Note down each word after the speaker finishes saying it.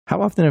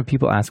How often do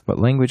people ask what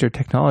language or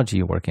technology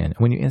you work in?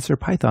 When you answer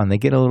Python, they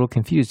get a little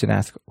confused and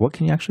ask, what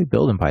can you actually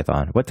build in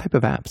Python? What type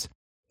of apps?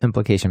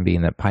 Implication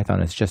being that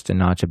Python is just a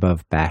notch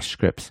above Bash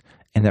scripts,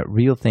 and that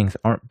real things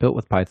aren't built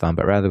with Python,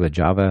 but rather with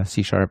Java,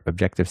 C#,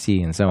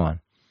 Objective-C, and so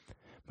on.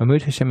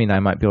 Mahmoud Hashemi and I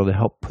might be able to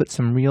help put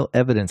some real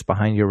evidence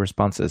behind your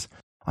responses.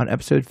 On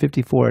episode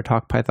 54,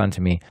 Talk Python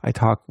to Me, I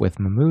talk with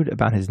Mahmoud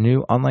about his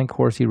new online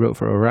course he wrote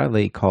for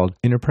O'Reilly called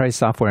Enterprise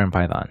Software in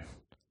Python.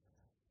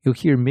 You'll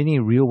hear many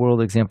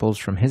real-world examples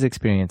from his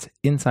experience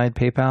inside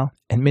PayPal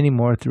and many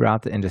more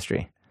throughout the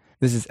industry.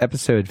 This is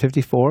episode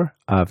 54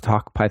 of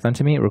Talk Python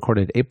to Me,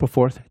 recorded April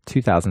 4th,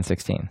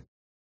 2016.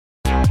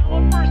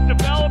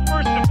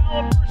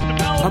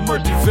 I'm a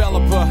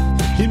developer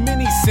in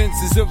many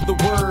senses of the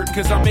word,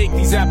 cause I make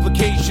these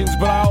applications,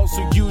 but I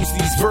also use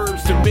these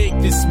verbs to make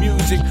this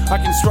music. I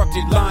construct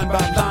it line by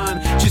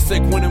line, just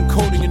like when I'm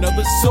coding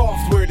another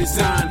software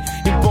design.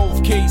 In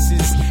both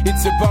cases,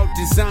 it's about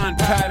design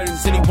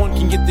patterns. Anyone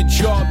can get the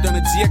job done,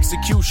 it's the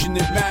execution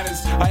that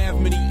matters. I have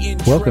many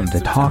interests. Welcome to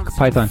Talk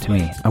Python to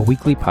Me, a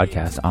weekly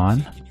podcast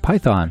on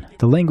Python,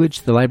 the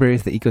language, the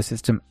libraries, the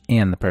ecosystem,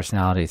 and the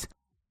personalities.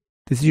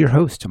 This is your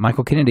host,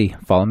 Michael Kennedy.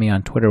 Follow me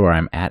on Twitter where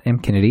I'm at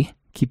mkennedy.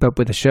 Keep up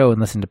with the show and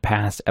listen to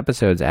past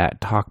episodes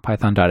at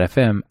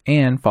talkpython.fm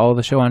and follow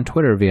the show on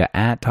Twitter via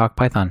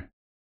 @talkpython.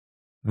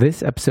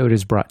 This episode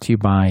is brought to you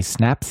by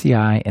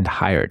SnapCI and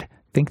Hired.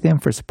 Thank them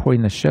for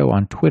supporting the show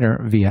on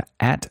Twitter via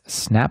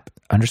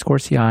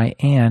 @snap_CI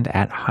and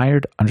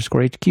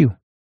 @hired_HQ.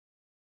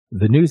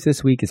 The news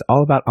this week is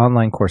all about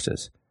online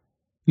courses.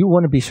 You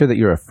want to be sure that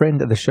you're a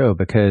friend of the show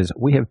because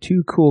we have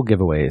 2 cool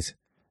giveaways.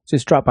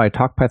 Just drop by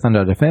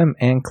talkpython.fm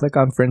and click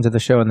on Friends of the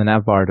Show in the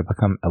nav bar to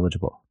become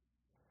eligible.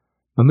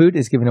 Mahmoud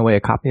is giving away a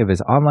copy of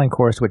his online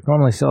course, which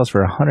normally sells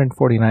for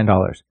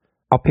 $149.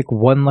 I'll pick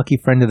one lucky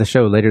friend of the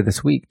show later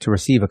this week to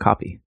receive a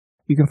copy.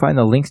 You can find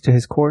the links to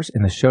his course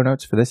in the show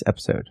notes for this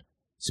episode.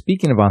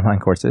 Speaking of online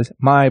courses,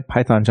 my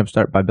Python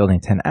Jumpstart by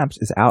Building 10 Apps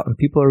is out and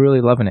people are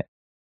really loving it.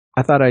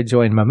 I thought I'd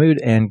join Mahmoud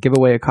and give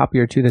away a copy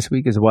or 2 this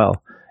week as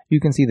well.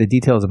 You can see the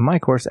details of my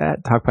course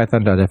at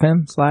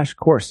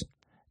talkpython.fm/course.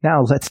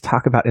 Now let's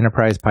talk about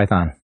Enterprise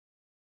Python.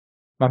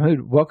 Mahmoud,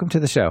 welcome to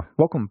the show.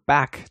 Welcome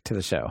back to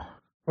the show.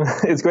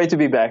 It's great to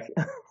be back.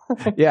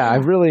 Yeah,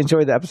 I've really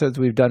enjoyed the episodes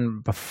we've done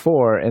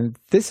before, and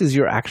this is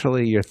your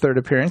 3rd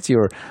appearance. You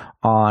were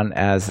on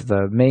as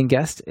the main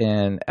guest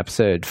in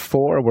episode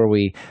 4, where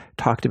we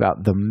talked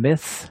about the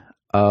myth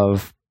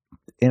of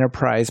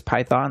Enterprise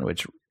Python,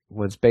 which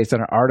was based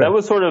on an article. That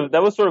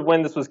was sort of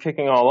when this was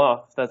kicking all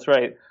off. That's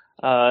right.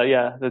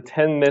 The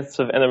 10 myths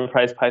of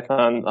Enterprise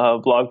Python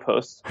blog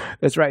post.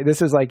 That's right.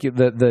 This is like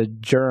the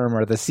germ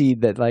or the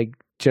seed that like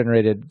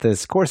generated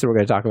this course that we're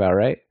going to talk about,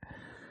 right?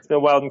 It's been a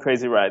wild and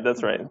crazy ride.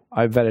 That's right.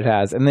 I bet it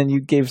has. And then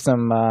you gave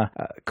some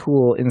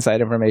cool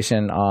inside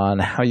information on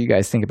how you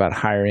guys think about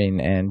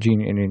hiring and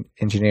junior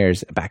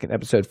engineers back in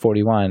episode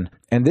 41.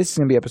 And this is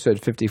going to be episode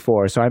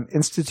 54. So I'm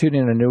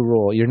instituting a new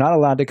rule. You're not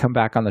allowed to come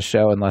back on the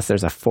show unless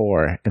there's a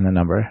 4 in the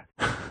number.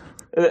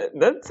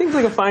 That seems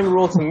like a fine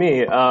rule to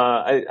me.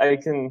 I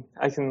can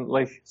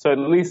so at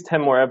least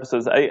 10 more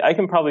episodes. I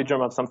can probably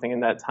drum up something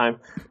in that time.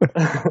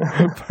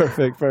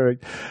 Perfect.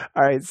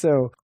 All right.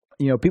 So,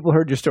 people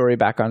heard your story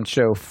back on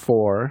show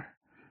 4.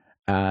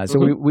 So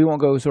we won't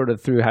go sort of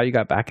through how you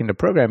got back into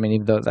programming,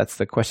 even though that's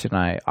the question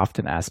I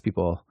often ask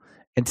people.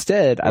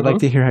 Instead, I'd like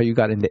to hear how you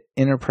got into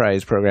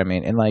enterprise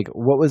programming and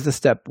what was the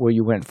step where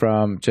you went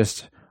from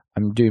just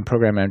I'm doing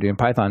programming, I'm doing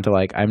Python to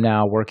I'm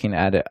now working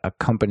at a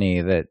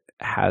company that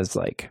has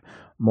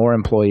more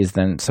employees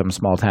than some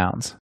small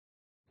towns.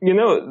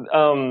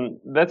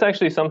 That's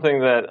actually something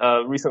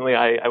that recently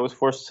I was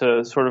forced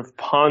to sort of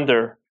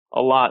ponder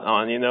a lot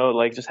on,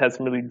 just had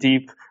some really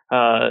deep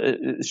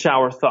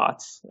shower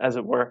thoughts, as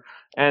it were.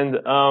 And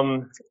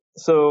I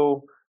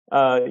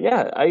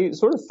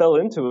sort of fell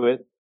into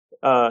it,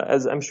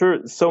 as I'm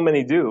sure so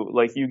many do.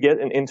 You get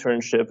an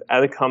internship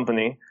at a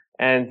company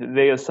and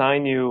they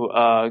assign you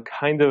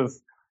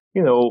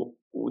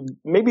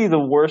maybe the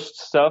worst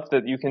stuff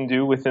that you can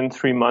do within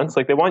 3 months.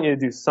 They want you to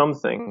do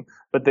something,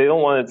 but they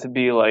don't want it to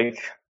be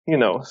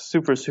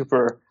super,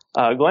 super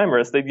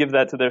glamorous. They give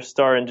that to their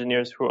star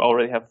engineers who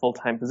already have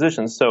full-time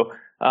positions. So,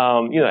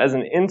 as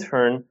an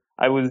intern,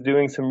 I was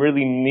doing some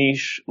really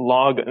niche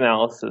log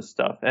analysis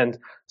stuff. And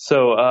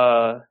so,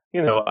 I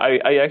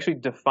actually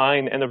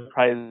define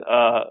enterprise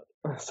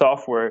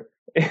software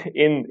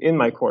in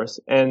my course.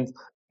 And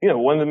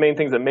one of the main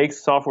things that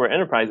makes software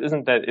enterprise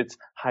isn't that it's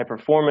high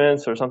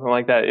performance or something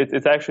like that.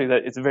 It's actually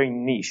that it's very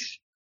niche.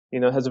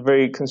 It has a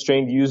very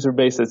constrained user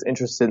base that's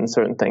interested in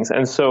certain things.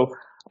 And so,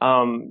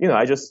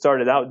 I just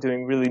started out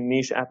doing really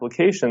niche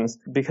applications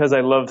because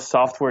I love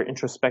software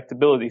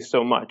introspectability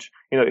so much.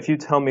 If you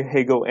tell me,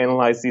 hey, go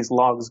analyze these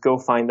logs, go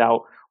find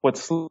out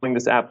what's slowing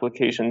this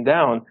application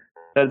down,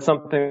 that's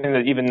something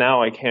that even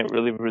now I can't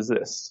really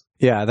resist.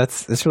 Yeah,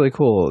 that's really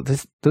cool.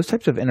 Those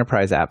types of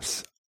enterprise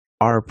apps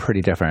are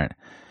pretty different.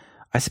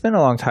 I spent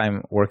a long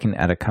time working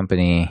at a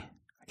company,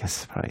 I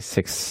guess probably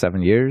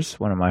 6-7 years,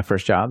 one of my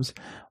first jobs,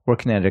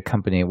 working at a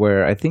company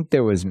where I think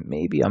there was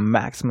maybe a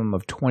maximum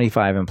of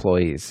 25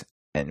 employees.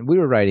 And we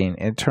were writing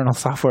internal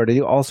software to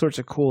do all sorts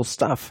of cool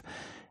stuff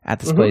at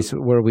this place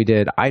where we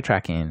did eye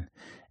tracking,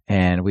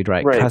 and we'd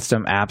write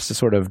custom apps to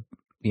sort of,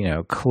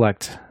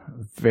 collect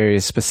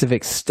various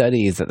specific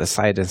studies that the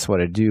scientists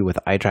want to do with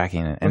eye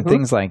tracking and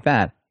things like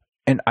that.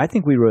 And I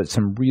think we wrote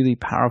some really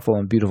powerful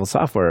and beautiful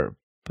software,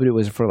 but it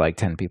was for like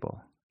 10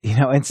 people.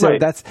 And so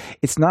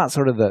it's not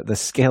sort of the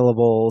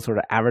scalable sort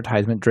of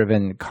advertisement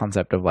driven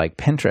concept of like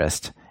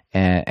Pinterest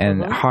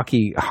and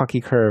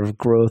hockey curve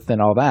growth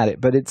and all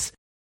that. But it's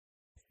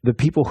the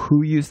people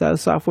who use that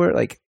software,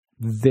 like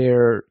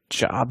their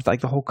jobs, like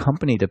the whole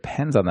company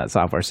depends on that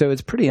software. So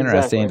it's pretty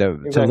interesting to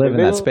live in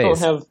that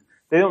space.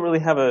 They don't really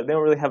have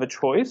a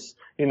choice,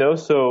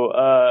 So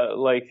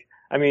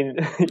I mean,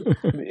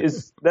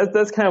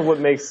 that's kind of what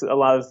makes a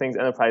lot of things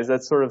enterprise.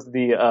 That's sort of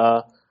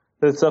the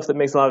stuff that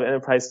makes a lot of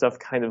enterprise stuff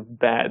kind of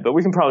bad. But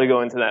we can probably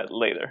go into that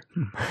later.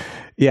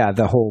 Yeah,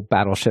 the whole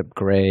Battleship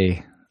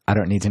Gray, I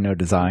don't need to know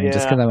design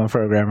just because I'm a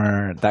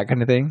programmer, that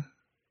kind of thing.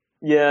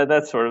 Yeah,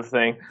 that sort of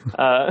thing.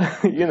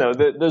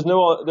 There's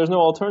no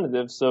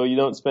alternative, so you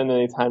don't spend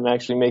any time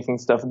actually making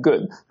stuff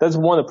good. That's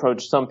one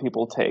approach some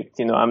people take.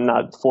 I'm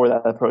not for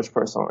that approach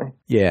personally.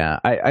 Yeah,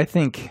 I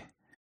think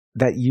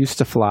that used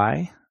to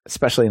fly,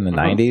 especially in the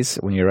 90s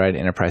when you write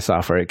enterprise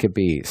software. It could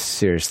be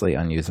seriously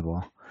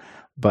unusable.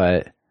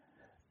 But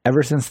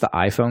ever since the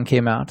iPhone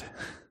came out,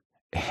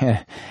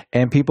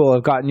 and people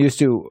have gotten used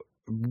to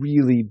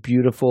really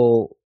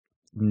beautiful,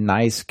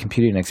 nice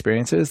computing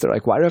experiences, they're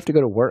like, why do I have to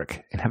go to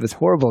work and have this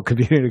horrible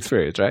computing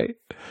experience, right?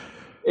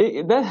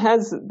 That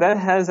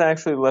has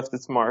actually left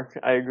its mark.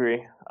 I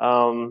agree.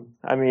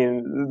 I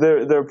mean,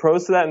 there are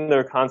pros to that and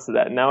there are cons to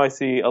that. Now I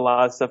see a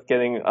lot of stuff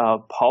getting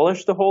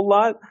polished a whole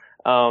lot,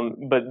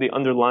 but the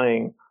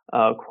underlying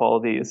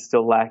quality is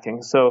still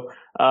lacking. So,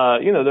 there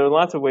are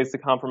lots of ways to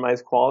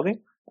compromise quality,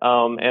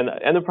 and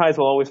enterprise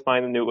will always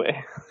find a new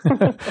way.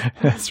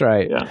 That's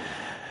right. Yeah.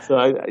 So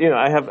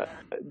I have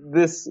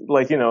this,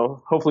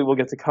 hopefully we'll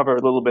get to cover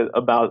a little bit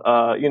about,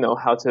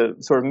 how to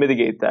sort of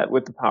mitigate that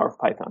with the power of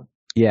Python.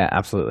 Yeah,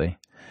 absolutely.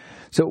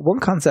 So one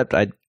concept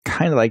I'd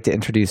kind of like to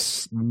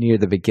introduce near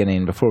the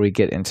beginning before we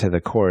get into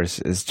the course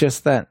is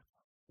just that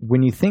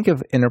when you think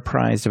of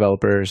enterprise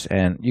developers,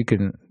 and you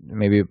can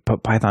maybe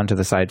put Python to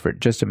the side for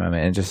just a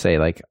moment and just say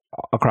like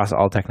across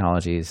all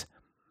technologies,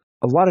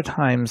 a lot of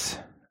times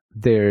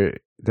there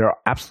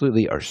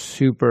absolutely are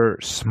super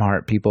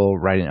smart people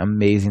writing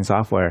amazing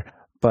software,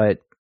 but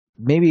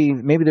maybe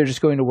they're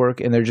just going to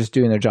work and they're just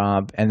doing their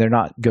job and they're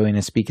not going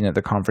and speaking at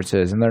the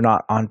conferences and they're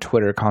not on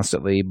Twitter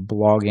constantly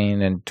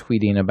blogging and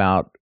tweeting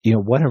about,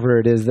 whatever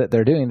it is that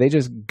they're doing. They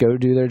just go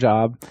do their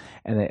job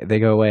and they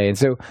go away. And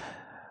so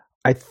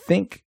I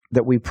think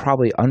that we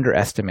probably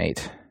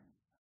underestimate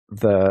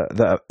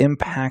the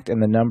impact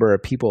and the number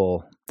of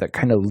people that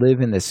kind of live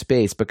in this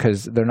space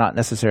because they're not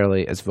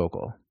necessarily as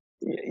vocal.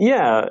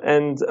 Yeah,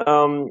 and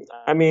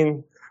I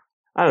mean,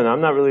 I don't know.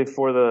 I'm not really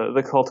for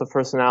the cult of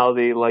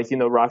personality, like,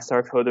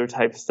 rockstar coder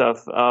type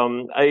stuff.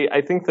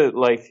 I think that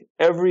like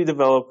every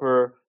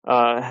developer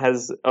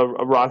has a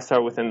rock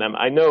star within them.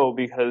 I know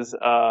because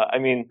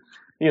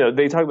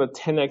they talk about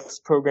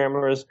 10x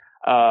programmers.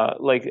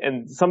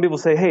 And some people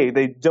say, hey,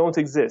 they don't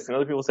exist. And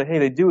other people say, hey,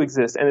 they do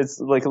exist. And it's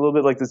like a little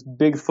bit like this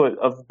Bigfoot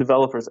of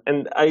developers.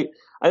 And I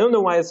don't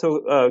know why it's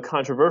so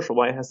controversial,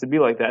 why it has to be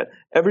like that.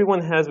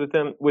 Everyone has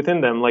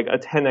within them like a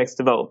 10x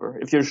developer.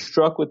 If you're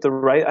struck with the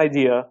right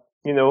idea,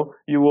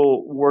 you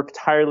will work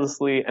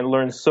tirelessly and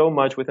learn so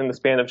much within the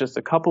span of just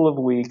a couple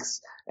of weeks.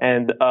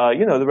 And,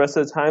 the rest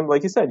of the time,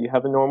 like you said, you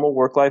have a normal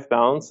work-life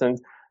balance and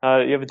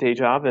you have a day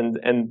job,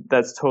 and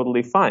that's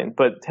totally fine.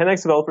 But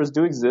 10x developers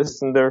do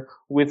exist, and they're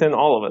within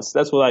all of us.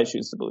 That's what I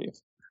choose to believe.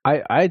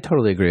 I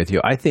totally agree with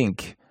you. I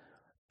think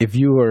if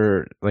you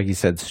were, like you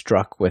said,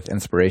 struck with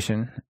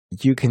inspiration,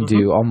 you can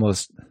do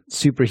almost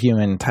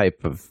superhuman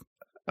type of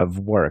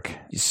work.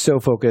 So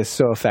focused,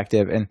 so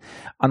effective. And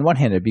on one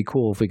hand, it'd be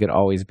cool if we could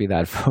always be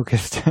that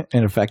focused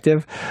and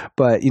effective.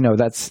 But,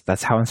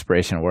 that's how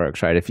inspiration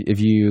works, right? If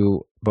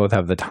you both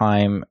have the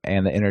time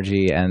and the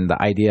energy and the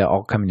idea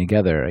all coming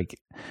together, like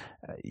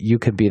you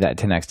could be that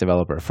 10x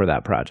developer for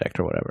that project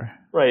or whatever.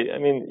 Right. I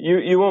mean,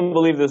 you won't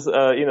believe this,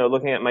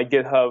 looking at my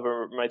GitHub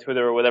or my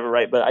Twitter or whatever,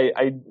 right? But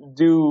I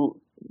do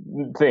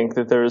think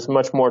that there's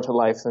much more to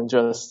life than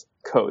just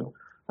code.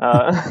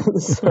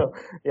 So,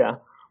 yeah.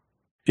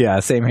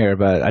 Yeah, same here,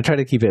 but I try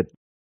to keep it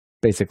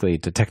basically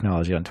to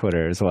technology on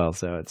Twitter as well,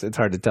 so it's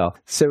hard to tell.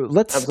 So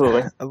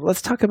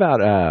let's talk about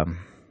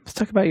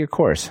your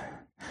course.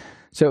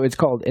 So it's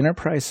called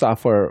Enterprise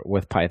Software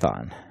with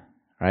Python,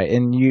 right?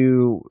 And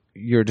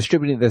you're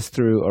distributing this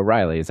through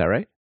O'Reilly, is that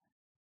right?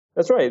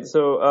 That's right.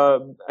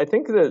 So I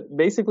think that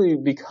basically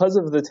because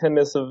of the 10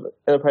 Myths of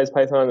Enterprise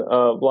Python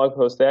blog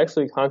post, they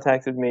actually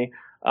contacted me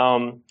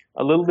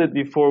a little bit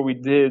before we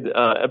did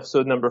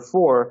episode number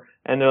 4,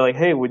 and they're like,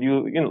 "Hey, would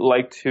you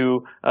like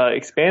to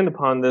expand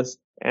upon this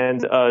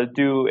and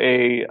do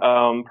a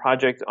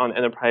project on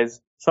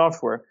enterprise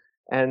software?"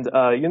 And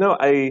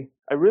I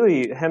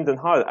really hemmed and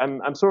hawed.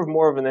 I'm sort of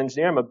more of an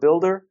engineer. I'm a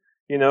builder,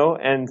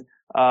 and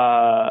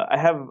I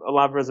have a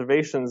lot of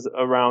reservations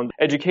around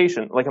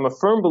education. Like, I'm a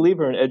firm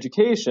believer in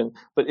education,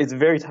 but it's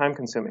very time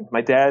consuming.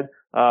 My dad,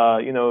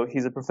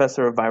 he's a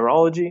professor of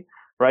virology,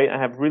 right? I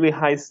have really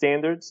high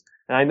standards,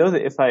 and I know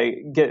that if I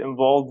get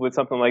involved with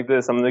something like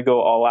this, I'm going to go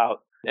all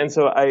out. And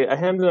so I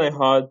hemmed and I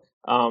hawed,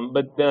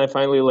 but then I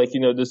finally,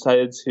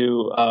 decided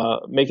to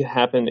make it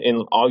happen in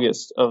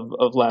August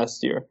of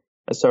last year.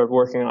 I started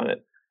working on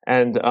it.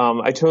 And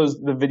I chose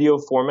the video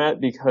format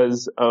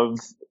because of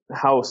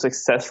how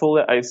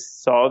successful I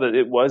saw that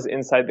it was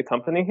inside the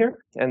company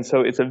here. And so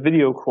it's a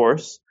video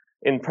course.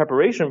 In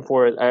preparation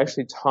for it, I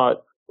actually taught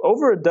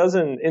over a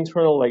dozen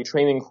internal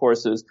training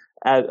courses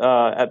at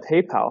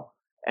PayPal,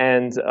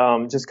 and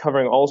just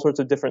covering all sorts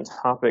of different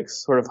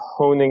topics, sort of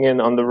honing in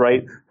on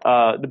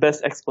the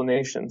best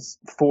explanations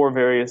for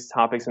various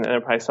topics in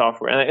enterprise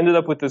software. And I ended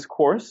up with this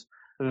course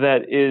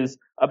that is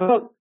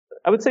about,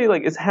 I would say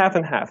it's half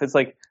and half. It's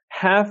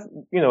half,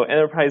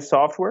 enterprise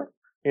software,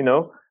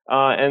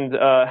 and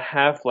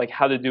half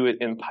how to do it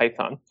in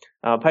Python.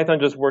 Python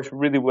just works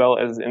really well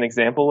as an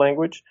example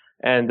language,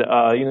 and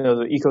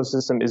the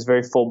ecosystem is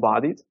very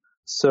full-bodied,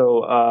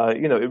 so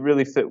it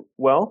really fit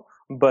well.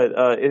 But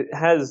it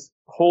has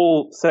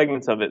whole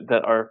segments of it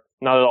that are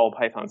not at all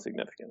Python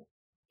significant.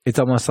 It's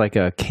almost like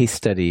a case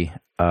study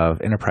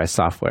of enterprise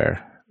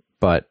software,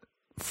 but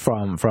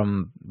from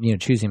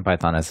choosing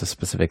Python as a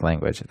specific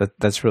language.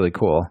 That's really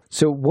cool.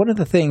 So one of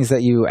the things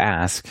that you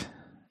ask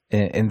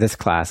in this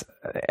class,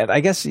 and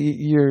I guess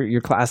your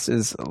class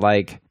is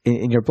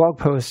in your blog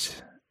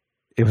post,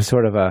 it was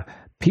sort of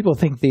people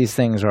think these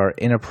things are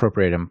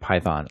inappropriate in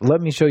Python.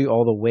 Let me show you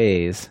all the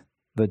ways,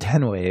 the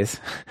 10 ways,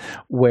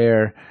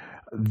 where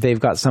they've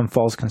got some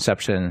false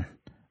conception,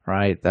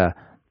 right?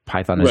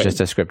 Python is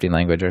just a scripting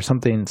language or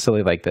something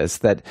silly like this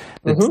that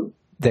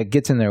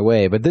gets in their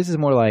way. But this is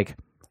more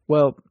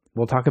well,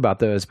 we'll talk about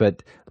those,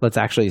 but let's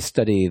actually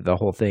study the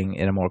whole thing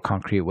in a more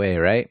concrete way,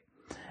 right?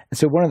 And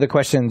so one of the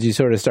questions you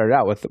sort of started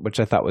out with, which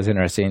I thought was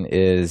interesting,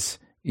 is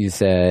you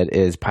said,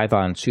 is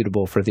Python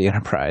suitable for the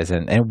enterprise?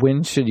 And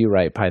when should you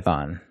write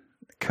Python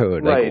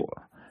code? Right.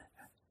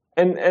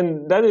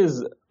 And that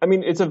is,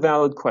 it's a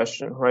valid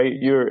question, right?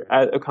 You're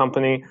at a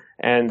company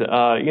and,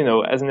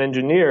 as an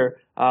engineer,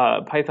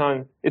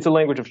 Python, it's a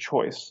language of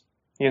choice.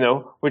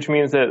 Which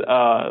means that,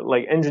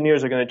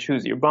 engineers are going to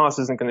choose it. Your boss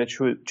isn't going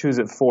to choose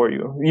it for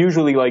you.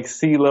 Usually,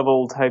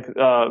 C-level type,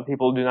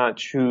 people do not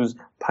choose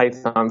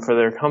Python for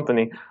their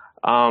company.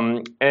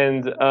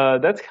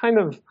 That's kind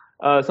of,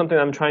 something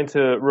I'm trying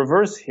to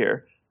reverse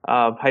here.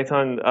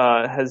 Python,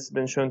 has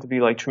been shown to be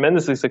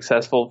tremendously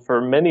successful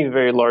for many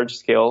very large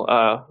scale,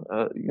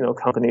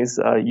 companies,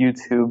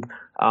 YouTube,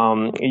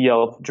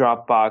 Yelp,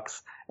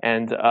 Dropbox.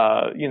 And,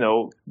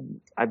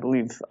 I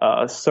believe,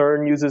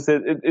 CERN uses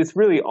it. It's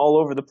really all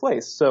over the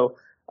place. So,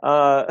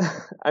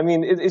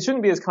 it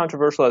shouldn't be as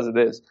controversial as it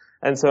is.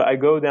 And so I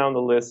go down the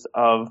list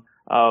of,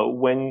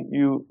 when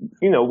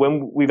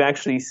we've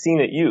actually seen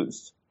it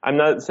used. I'm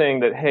not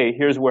saying that, hey,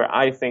 here's where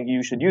I think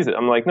you should use it.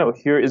 I'm no,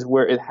 here is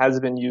where it has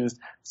been used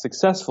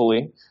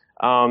successfully.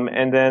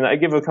 And then I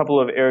give a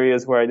couple of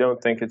areas where I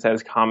don't think it's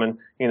as common,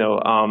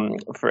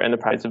 for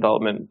enterprise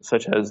development,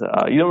 such as,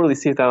 you don't really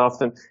see it that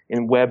often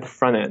in web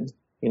front end.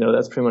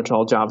 That's pretty much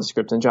all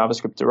JavaScript and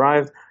JavaScript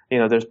derived.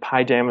 There's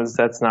PyJamas,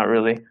 that's not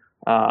really,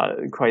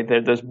 quite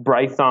there. There's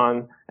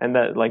Brython, and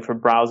that, for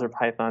browser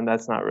Python,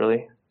 that's not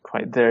really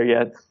quite there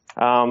yet.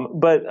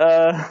 But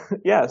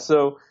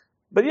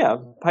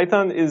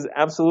Python is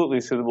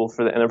absolutely suitable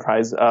for the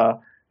enterprise.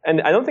 And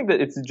I don't think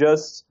that it's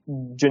just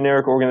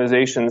generic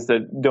organizations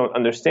that don't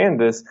understand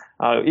this.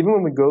 Even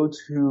when we go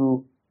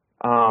to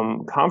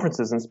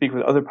conferences and speak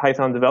with other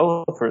Python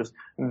developers,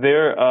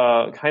 they're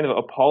kind of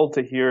appalled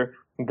to hear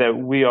that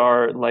we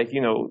are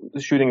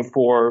shooting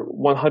for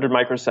 100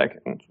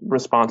 microsecond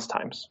response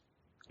times.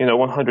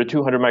 100,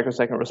 200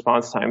 microsecond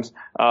response times,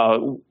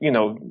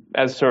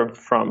 as served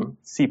from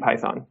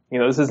CPython.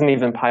 This isn't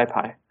even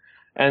PyPy.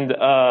 And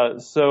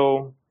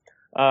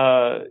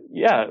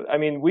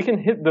we can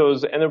hit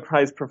those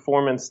enterprise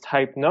performance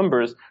type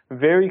numbers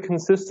very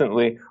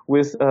consistently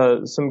with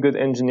some good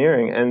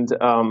engineering. And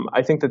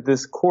I think that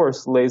this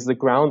course lays the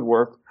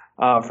groundwork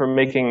for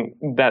making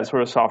that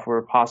sort of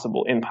software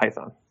possible in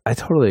Python. I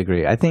totally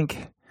agree. I think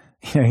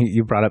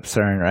you brought up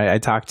CERN, right? I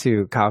talked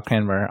to Kyle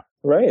Cranmer.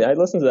 Right, I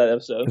listened to that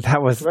episode.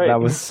 That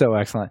was so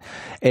excellent.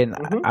 And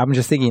I'm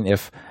just thinking,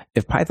 if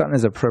Python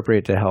is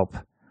appropriate to help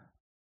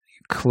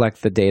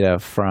collect the data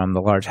from the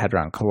Large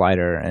Hadron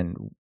Collider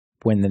and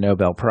win the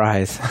Nobel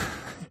Prize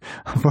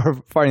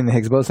for finding the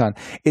Higgs boson,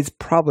 it's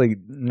probably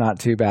not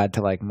too bad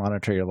to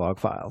monitor your log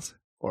files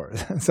or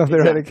something.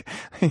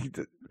 Exactly.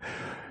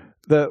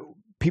 The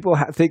people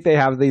think they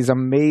have these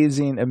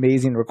amazing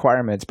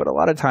requirements, but a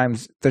lot of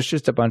times there's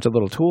just a bunch of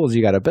little tools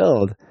you got to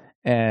build,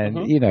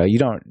 and you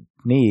don't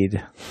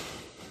need,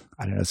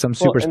 some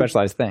super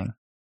specialized thing.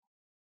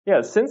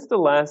 Yeah, since the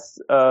last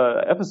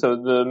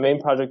episode, the main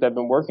project I've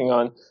been working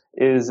on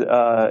is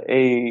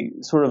a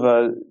sort of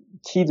a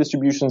key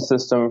distribution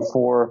system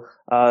for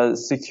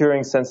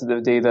securing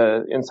sensitive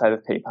data inside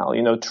of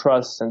PayPal.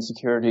 Trust and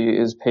security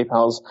is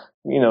PayPal's,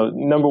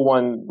 number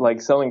one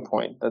selling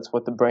point. That's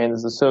what the brand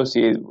is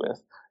associated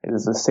with. It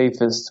is the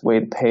safest way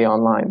to pay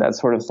online, that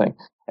sort of thing.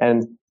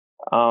 And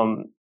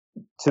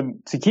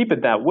to keep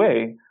it that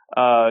way,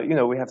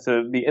 we have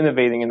to be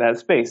innovating in that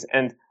space.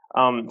 And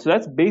so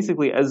that's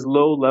basically as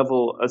low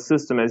level a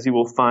system as you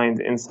will find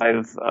inside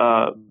of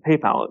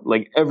PayPal.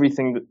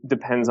 Everything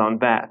depends on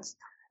that.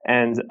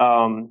 And,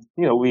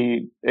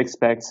 we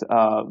expect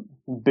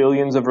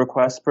billions of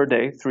requests per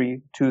day,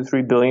 2 to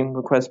 3 billion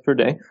requests per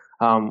day.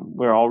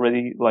 We're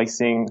already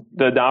seeing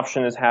the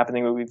adoption is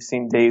happening. We've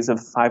seen days of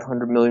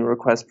 500 million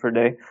requests per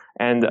day.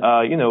 And,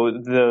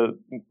 the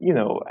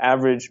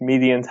average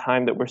median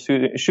time that we're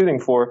shooting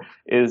for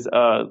is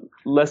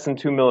less than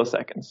 2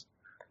 milliseconds.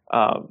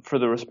 For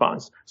the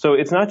response. So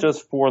it's not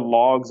just for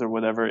logs or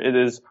whatever, it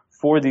is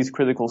for these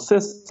critical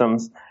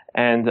systems.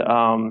 And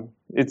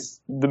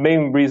it's the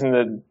main reason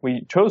that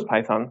we chose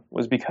Python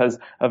was because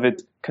of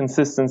its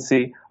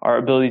consistency, our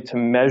ability to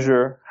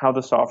measure how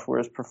the software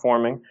is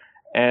performing,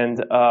 and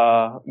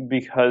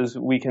because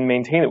we can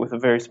maintain it with a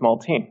very small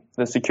team.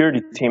 The security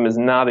team is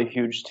not a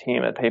huge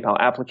team at PayPal,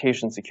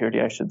 application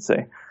security, I should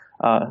say.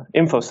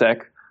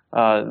 InfoSec,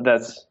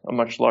 that's a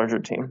much larger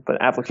team,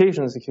 but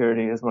application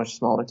security is a much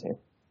smaller team.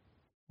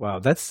 Wow,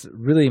 that's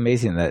really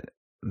amazing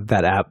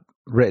that app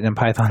written in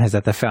Python is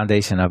at the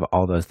foundation of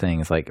all those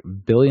things.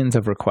 Billions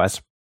of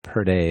requests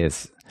per day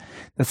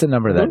that's a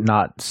number that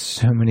not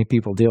so many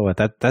people deal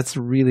with. That's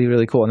really,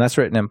 really cool. And that's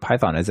written in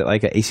Python. Is it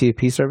like an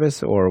HTTP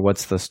service, or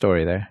what's the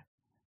story there?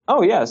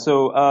 Oh yeah,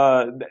 so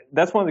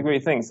that's one of the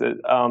great things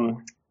that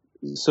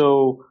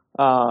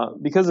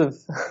because of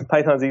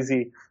Python's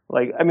easy,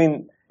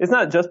 it's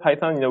not just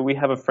Python. We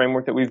have a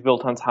framework that we've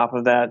built on top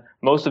of that.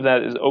 Most of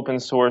that is open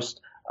sourced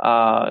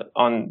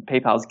on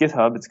PayPal's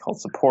GitHub. It's called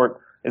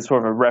Support. It's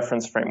sort of a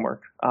reference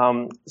framework.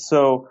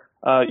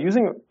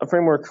 Using a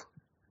framework,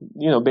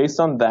 based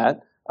on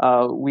that,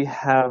 we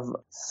have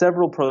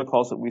several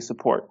protocols that we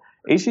support.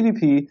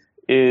 HTTP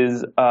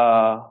is,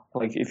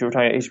 if you're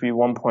talking HTTP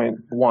 1.1,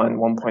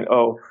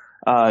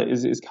 1.0,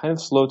 is kind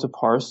of slow to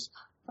parse.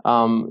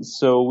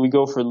 So we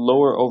go for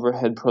lower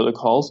overhead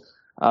protocols.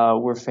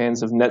 We're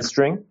fans of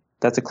NetString.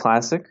 That's a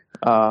classic.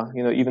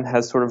 Even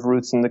has sort of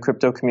roots in the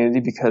crypto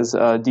community because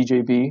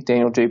DJB,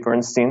 Daniel J.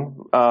 Bernstein,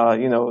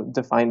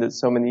 defined it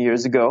so many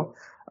years ago.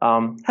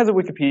 Has a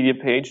Wikipedia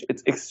page.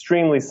 It's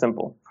extremely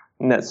simple,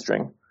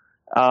 NetString.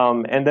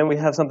 And then we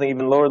have something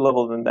even lower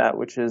level than that,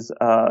 which is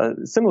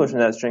similar to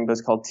NetString, but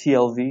it's called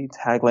TLV,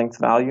 tag length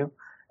value.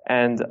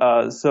 And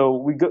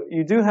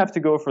you do have to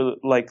go for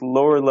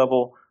lower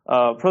level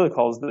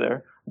protocols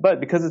there.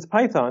 But because it's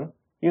Python,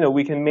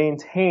 we can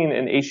maintain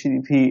an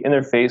HTTP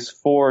interface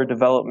for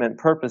development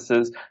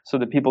purposes so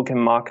that people can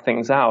mock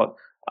things out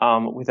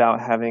without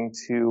having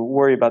to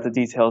worry about the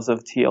details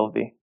of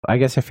TLV. I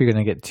guess if you're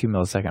going to get 2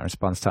 millisecond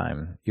response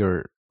time,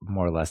 you're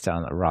more or less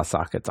down at raw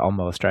sockets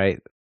almost, right?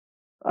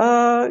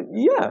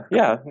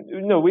 Yeah.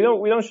 No, we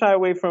don't shy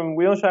away from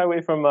raw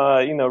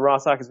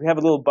sockets. We have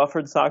a little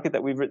buffered socket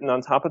that we've written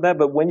on top of that.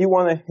 But when you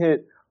want to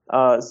hit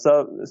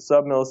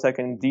sub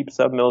millisecond, deep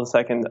sub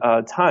millisecond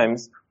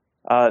times,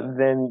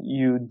 then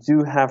you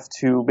do have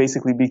to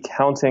basically be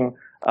counting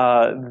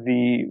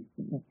the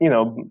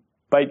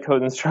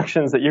bytecode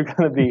instructions that you're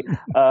going to be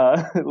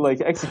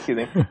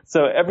executing.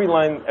 So every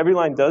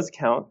line does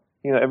count.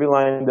 Every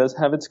line does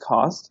have its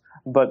cost,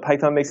 but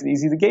Python makes it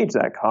easy to gauge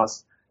that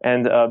cost.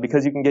 And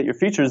because you can get your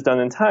features done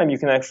in time, you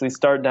can actually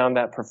start down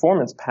that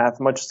performance path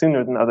much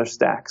sooner than other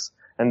stacks.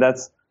 And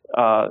that's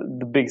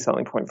the big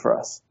selling point for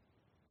us.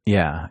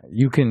 Yeah,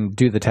 you can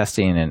do the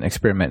testing and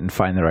experiment and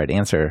find the right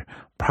answer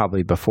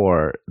probably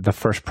before the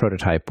first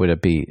prototype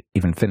would be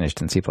even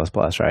finished in C++,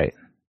 right?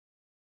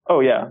 Oh,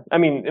 yeah.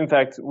 In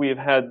fact, we have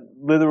had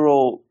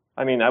literal,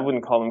 I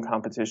wouldn't call them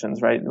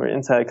competitions, right? We're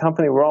inside a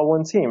company, we're all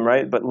one team,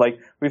 right? But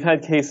we've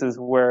had cases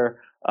where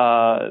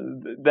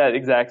that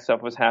exact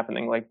stuff was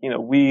happening.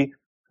 We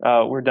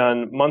were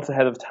done months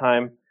ahead of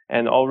time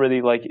and already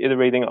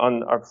iterating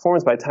on our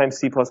performance. By the time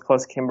C++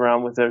 came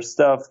around with their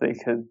stuff, they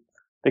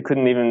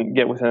couldn't even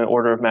get within an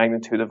order of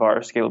magnitude of our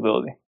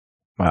scalability.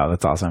 Wow,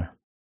 that's awesome.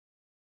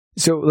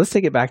 So let's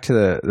take it back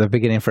to the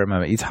beginning for a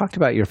moment. You talked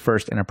about your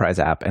first enterprise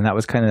app, and that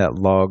was kind of that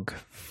log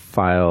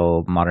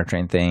file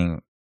monitoring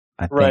thing,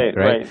 I think,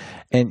 right?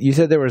 And you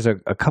said there was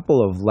a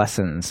couple of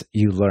lessons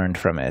you learned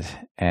from it,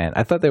 and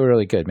I thought they were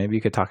really good. Maybe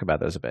you could talk about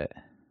those a bit.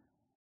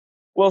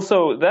 Well,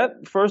 so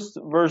that first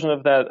version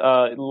of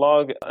that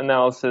log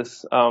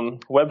analysis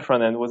web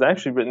front end was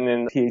actually written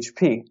in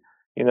PHP.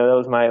 That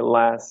was my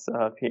last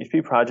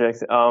PHP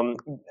project.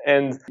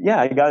 And yeah,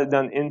 I got it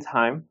done in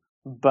time,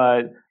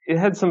 but it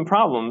had some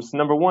problems.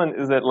 Number one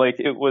is that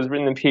it was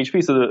written in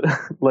PHP, so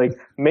the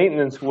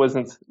maintenance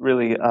wasn't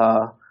really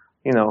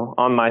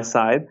on my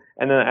side.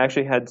 And then I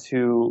actually had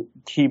to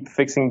keep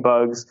fixing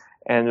bugs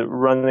and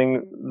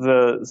running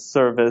the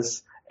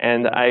service.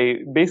 And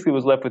I basically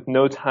was left with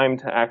no time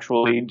to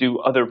actually do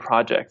other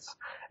projects.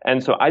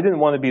 And so I didn't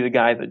want to be the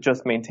guy that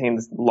just maintained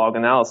this log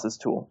analysis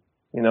tool,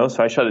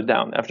 so I shut it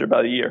down after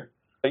about a year.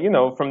 But,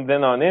 from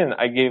then on in,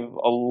 I gave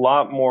a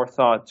lot more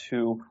thought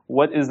to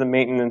what is the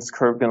maintenance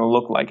curve going to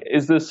look like?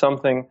 Is this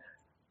something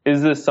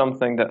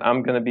that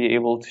I'm going to be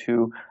able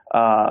to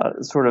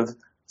sort of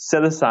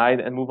set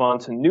aside and move on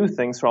to new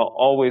things, so I'll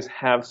always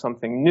have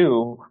something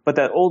new, but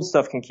that old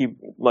stuff can keep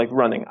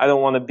running. I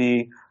don't want to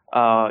be,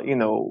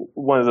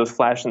 one of those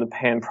flash in the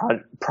pan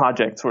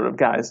project sort of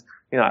guys.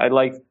 I'd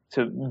like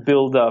to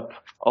build up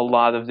a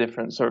lot of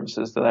different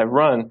services that I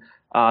run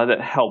that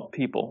help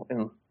people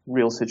in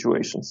real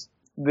situations.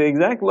 The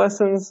exact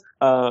lessons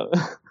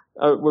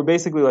were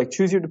basically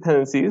choose your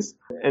dependencies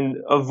and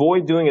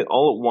avoid doing it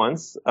all at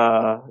once.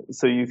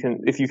 So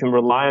if you can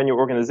rely on your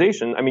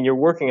organization, you're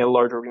working at a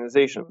large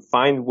organization,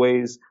 find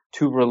ways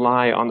to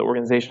rely on the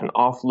organization,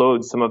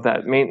 offload some of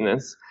that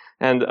maintenance.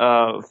 And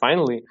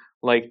finally,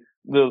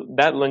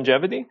 that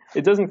longevity,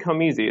 it doesn't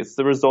come easy. It's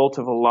the result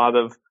of a lot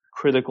of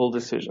critical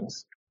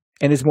decisions.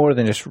 And it's more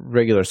than just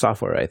regular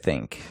software, I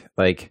think.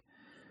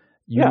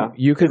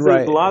 You could write.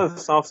 There's a lot of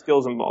soft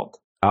skills involved.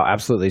 Oh,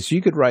 absolutely. So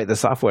you could write the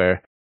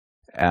software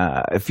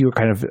if you were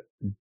kind of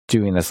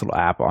doing this little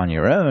app on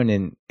your own,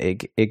 and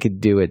it could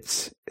do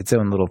its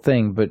own little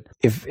thing. But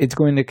if it's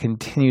going to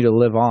continue to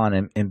live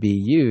on and be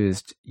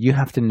used, you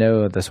have to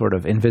know the sort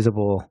of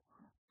invisible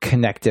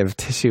connective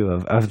tissue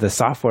of the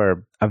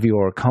software of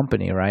your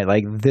company,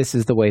 right? This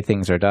is the way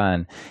things are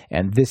done,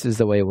 and this is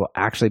the way it will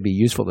actually be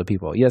useful to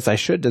people. Yes, I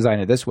should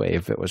design it this way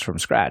if it was from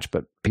scratch,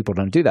 but people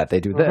don't do that. They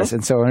do this.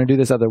 And so I'm going to do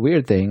this other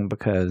weird thing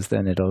because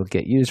then it'll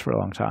get used for a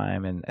long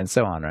time and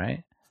so on,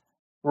 right?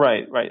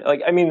 Right.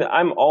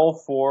 I'm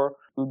all for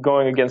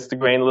going against the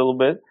grain a little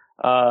bit,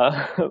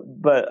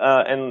 but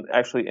and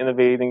actually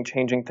innovating,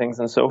 changing things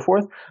and so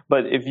forth.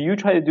 But if you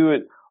try to do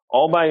it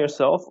all by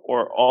yourself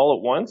or all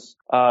at once,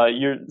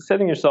 you're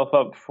setting yourself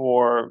up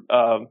for,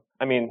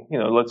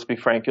 let's be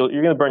frank, you're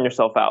going to burn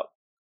yourself out,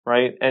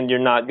 right? And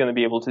you're not going to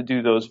be able to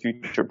do those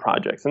future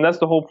projects. And that's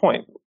the whole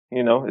point,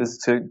 is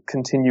to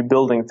continue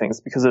building things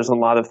because there's a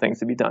lot of things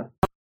to be done.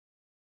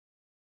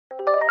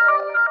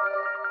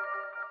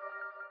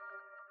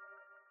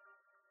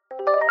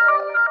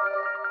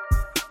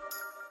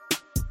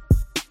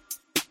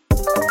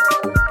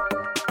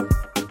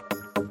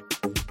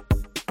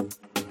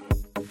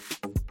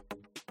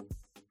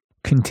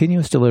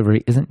 Continuous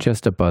delivery isn't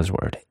just a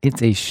buzzword.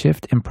 It's a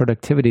shift in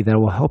productivity that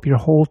will help your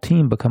whole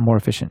team become more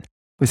efficient.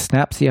 With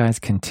SnapCI's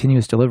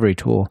continuous delivery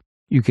tool,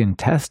 you can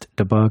test,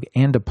 debug,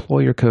 and deploy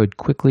your code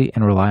quickly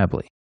and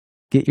reliably.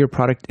 Get your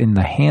product in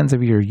the hands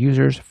of your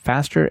users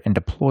faster and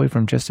deploy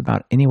from just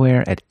about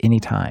anywhere at any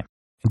time.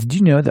 And did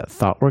you know that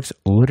ThoughtWorks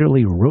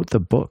literally wrote the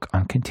book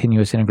on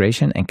continuous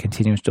integration and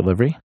continuous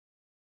delivery?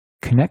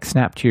 Connect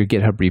Snap to your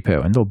GitHub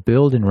repo and they'll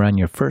build and run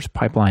your first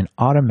pipeline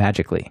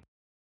automagically.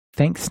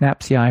 Thanks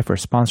SnapCI for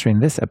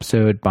sponsoring this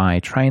episode by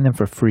trying them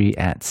for free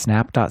at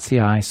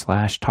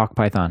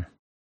snap.ci/talkpython.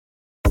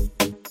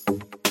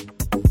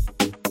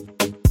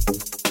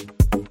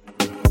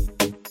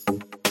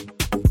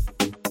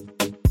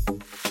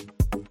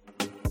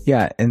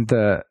 Yeah, and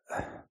you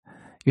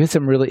had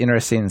some really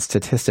interesting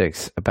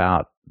statistics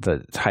about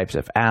the types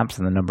of apps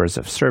and the numbers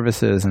of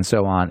services and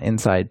so on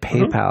inside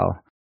PayPal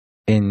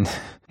in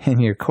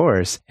your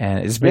course.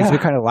 And it's basically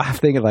kind of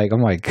laughing at oh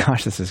my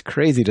gosh, this is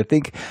crazy to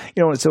think,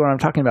 so when I'm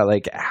talking about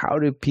how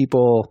do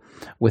people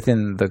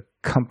within the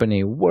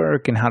company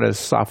work and how does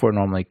software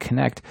normally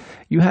connect,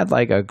 you had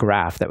a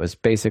graph that was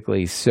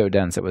basically so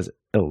dense it was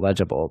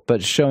illegible,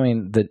 but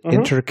showing the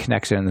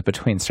interconnections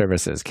between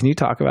services. Can you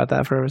talk about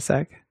that for a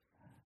sec?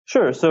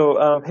 Sure. So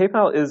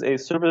PayPal is a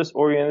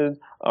service-oriented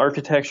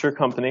architecture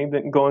company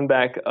going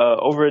back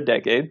over a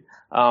decade.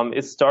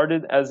 It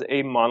started as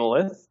a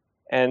monolith.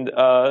 And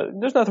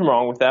there's nothing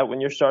wrong with that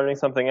when you're starting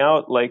something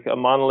out. A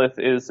monolith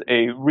is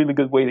a really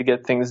good way to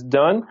get things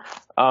done.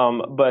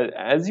 But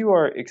as you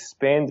are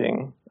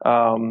expanding,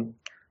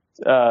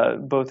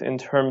 both in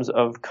terms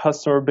of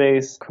customer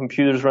base,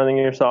 computers running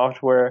your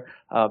software,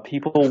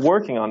 people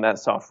working on that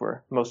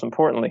software, most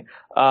importantly,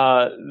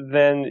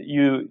 then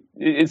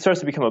it starts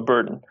to become a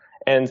burden.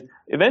 And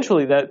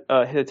eventually that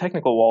hit a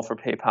technical wall for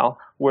PayPal,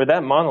 where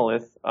that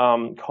monolith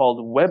called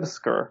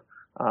WebScr,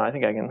 I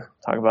think I can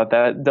talk about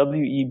that.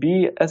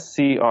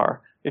 WEBSCR.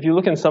 If you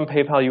look in some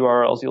PayPal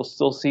URLs, you'll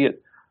still see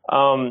it.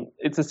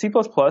 It's a C++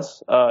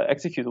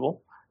 executable,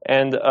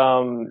 and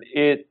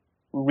it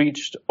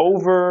reached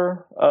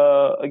over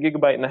a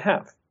gigabyte and a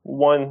half,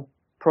 one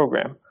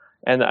program.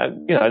 And I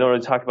don't really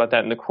talk about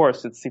that in the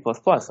course. It's C++,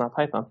 not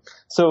Python.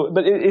 So,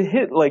 but it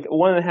hit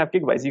 1.5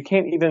 gigabytes. You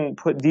can't even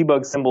put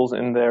debug symbols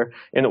in there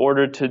in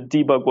order to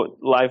debug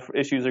what live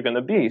issues are going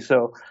to be.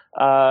 So,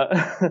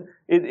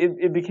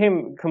 it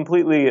became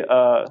completely,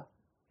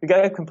 it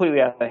got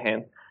completely out of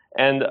hand.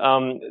 And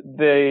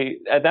they,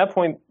 at that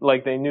point,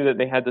 like they knew that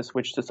they had to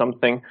switch to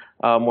something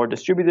more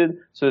distributed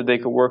so that they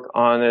could work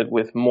on it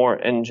with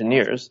more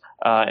engineers.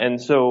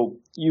 And so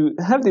you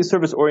have these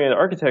service-oriented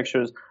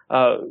architectures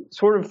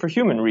sort of for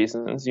human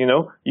reasons. You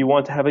know, you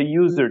want to have a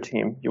user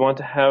team, you want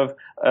to have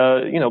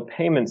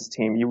payments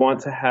team, you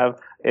want to have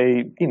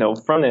a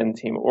front-end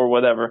team or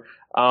whatever.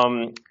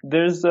 And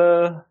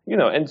so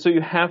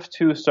you have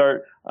to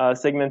start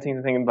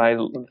segmenting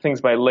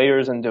things by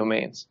layers and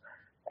domains.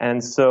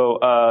 And so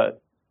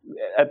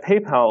at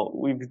PayPal,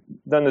 we've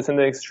done this in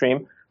the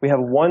extreme. We have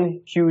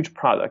one huge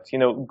product. You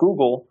know,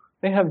 Google,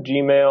 they have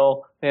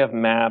Gmail, they have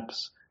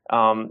Maps,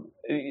 and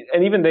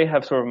even they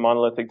have sort of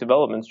monolithic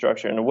development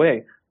structure in a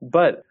way.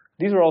 But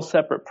these are all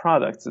separate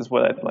products, is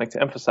what I'd like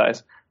to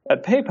emphasize.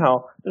 At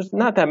PayPal, there's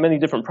not that many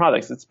different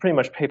products. It's pretty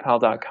much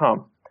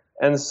PayPal.com.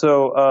 And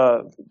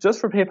so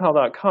just for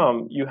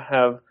PayPal.com, you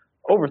have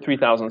over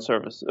 3,000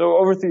 service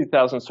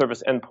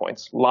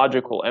endpoints,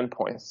 logical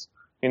endpoints.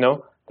 You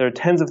know, there are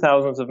tens of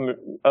thousands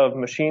of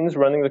machines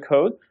running the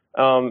code,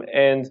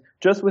 and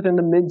just within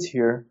the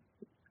mid-tier,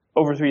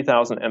 over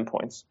 3,000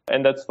 endpoints.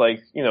 And that's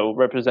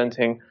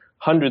representing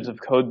hundreds of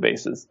code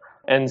bases.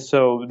 And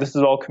so this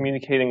is all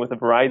communicating with a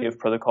variety of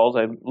protocols.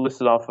 I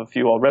listed off a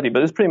few already,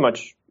 but it's pretty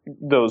much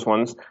those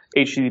ones: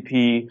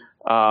 HTTP,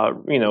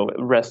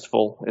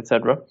 RESTful,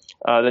 etc.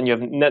 Then you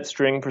have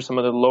NetString for some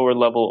of the lower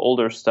level,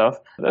 older stuff.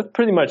 That's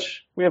pretty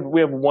much, we have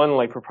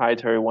one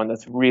proprietary one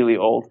that's really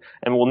old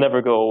and will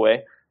never go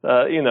away.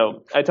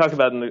 I talk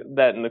about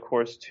that in the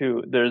course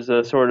too. There's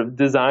a sort of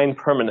design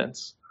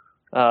permanence.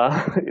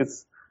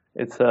 It's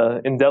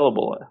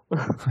indelible.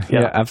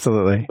 Yeah,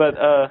 absolutely. But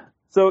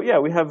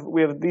we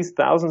have these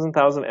thousands and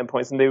thousands of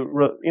endpoints, and they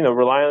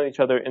rely on each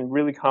other in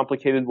really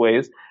complicated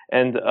ways.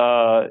 And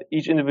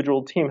each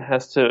individual team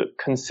has to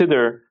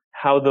consider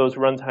how those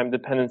runtime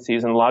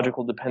dependencies and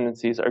logical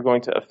dependencies are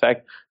going to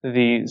affect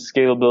the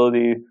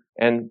scalability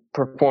and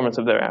performance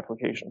of their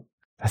application.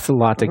 That's a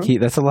lot to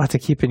keep. That's a lot to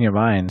keep in your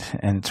mind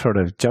and sort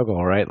of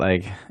juggle, right?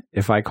 Like,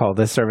 if I call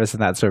this service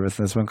and that service,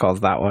 and this one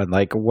calls that one,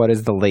 like, what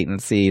is the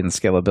latency and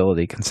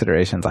scalability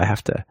considerations I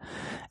have to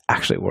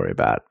actually worry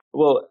about?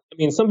 Well, I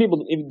mean, some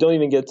people don't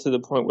even get to the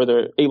point where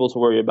they're able to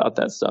worry about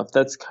that stuff.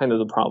 That's kind of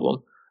the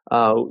problem.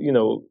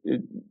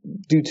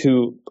 Due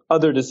to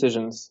other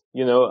decisions,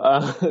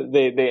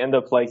 they end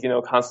up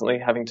constantly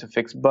having to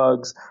fix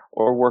bugs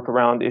or work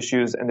around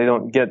issues, and they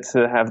don't get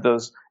to have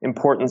those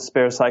important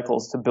spare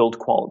cycles to build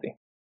quality.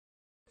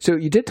 So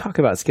you did talk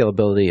about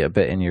scalability a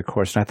bit in your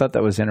course, and I thought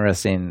that was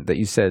interesting that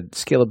you said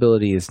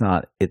scalability is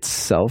not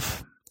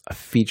itself a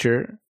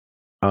feature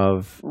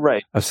of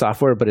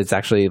software, but it's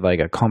actually like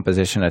a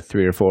composition of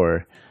 3 or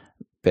 4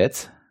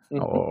 bits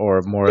or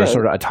more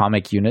sort of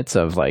atomic units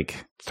of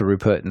like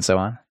throughput and so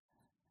on.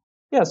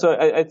 Yeah, so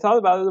I thought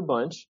about it a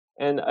bunch,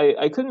 and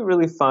I couldn't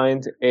really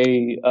find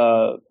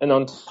an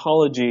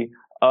ontology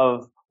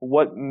of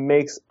what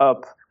makes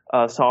up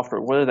software.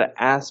 What are the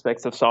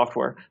aspects of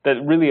software that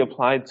really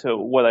applied to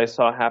what I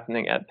saw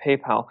happening at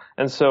PayPal?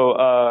 And so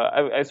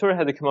I sort of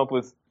had to come up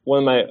with one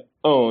of my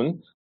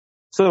own.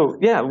 So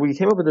yeah, we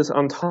came up with this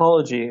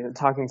ontology,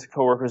 talking to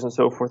coworkers and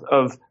so forth,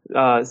 of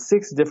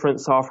 6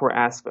 different software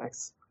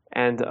aspects.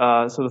 And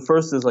so the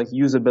first is like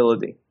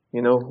usability.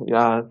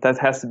 That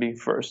has to be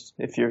first.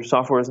 If your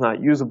software is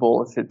not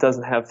usable, if it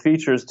doesn't have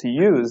features to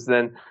use,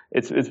 then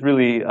it's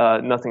really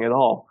nothing at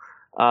all.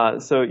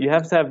 So you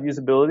have to have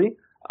usability.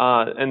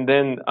 And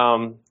then,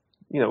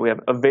 we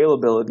have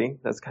availability.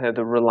 That's kind of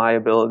the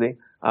reliability.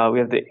 We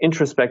have the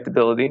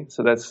introspectability.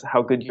 So that's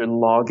how good your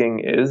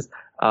logging is,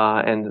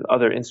 and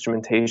other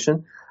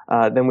instrumentation.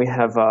 Then we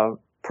have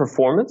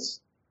performance.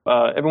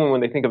 Everyone,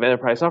 when they think of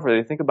enterprise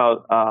software, they think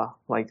about,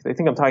 they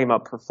think I'm talking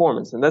about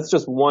performance. And that's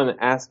just one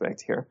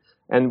aspect here.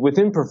 And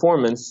within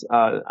performance,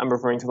 I'm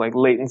referring to like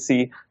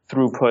latency,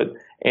 throughput,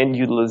 and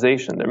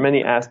utilization. There are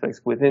many aspects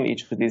within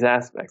each of these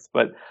aspects.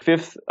 But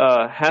 5th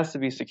has to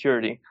be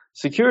security.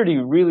 Security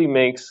really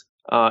makes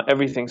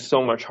everything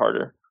so much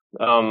harder.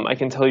 I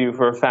can tell you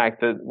for a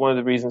fact that one of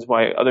the reasons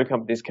why other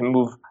companies can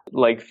move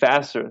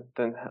faster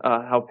than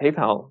how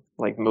PayPal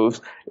moves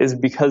is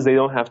because they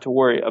don't have to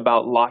worry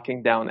about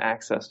locking down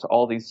access to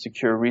all these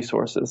secure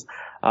resources.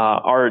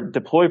 Our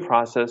deploy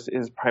process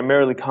is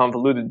primarily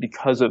convoluted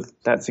because of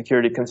that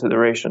security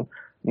consideration.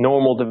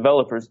 Normal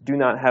developers do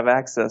not have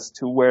access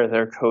to where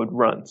their code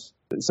runs.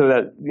 So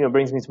that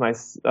brings me to my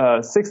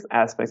 6th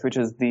aspect, which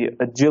is the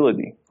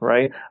agility,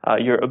 right?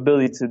 Your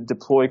ability to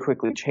deploy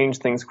quickly, change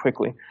things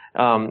quickly.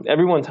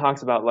 Everyone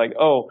talks about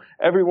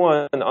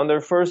everyone on their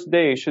first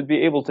day should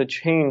be able to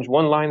change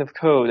one line of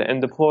code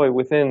and deploy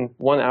within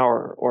 1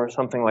 hour or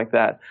something like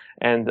that.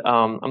 And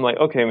I'm like,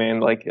 okay, man,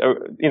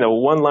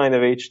 one line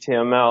of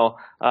HTML,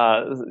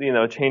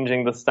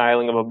 changing the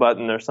styling of a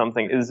button or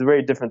something is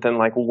very different than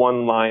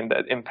one line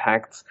that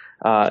impacts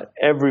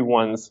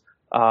everyone's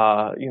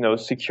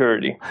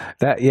security.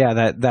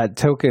 That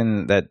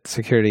token, that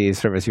security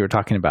service you were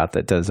talking about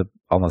that does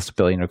almost 1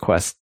 billion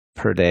requests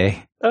per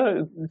day.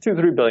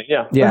 2-3 billion,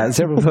 yeah. Yeah,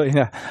 several billion.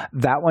 Yeah.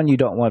 That one you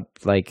don't want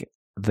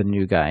the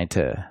new guy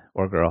to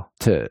or girl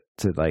to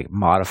like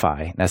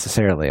modify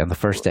necessarily on the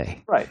first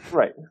day. Right.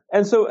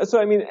 And so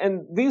I mean,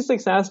 and these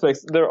 6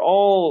 aspects, they're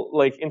all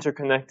like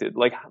interconnected.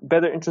 Like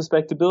better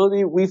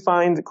introspectability, we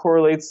find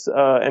correlates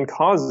and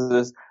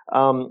causes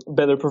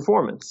better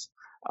performance.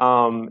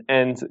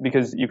 And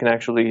because you can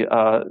actually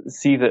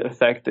see the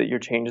effect that your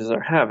changes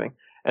are having.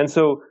 And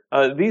so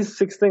these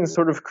 6 things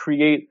sort of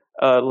create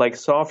like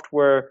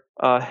software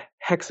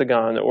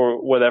hexagon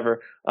or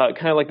whatever,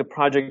 kind of like the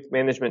project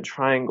management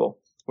triangle,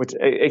 which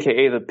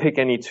aka the pick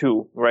any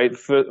two, right?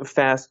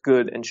 Fast,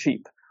 good, and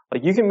cheap.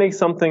 Like you can make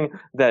something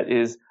that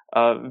is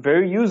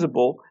very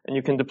usable and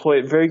you can deploy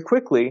it very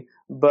quickly,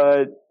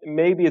 but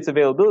maybe its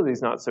availability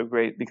is not so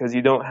great because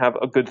you don't have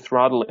a good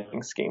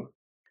throttling scheme.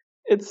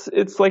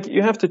 It's like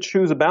you have to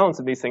choose a balance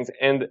of these things,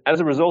 and as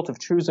a result of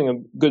choosing a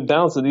good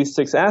balance of these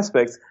 6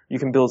 aspects, you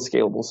can build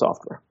scalable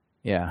software.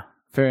 Yeah,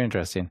 very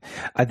interesting.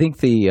 I think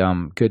the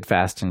good,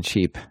 fast, and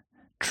cheap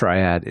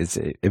triad is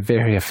a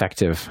very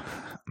effective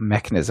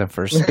mechanism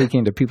for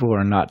speaking to people who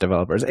are not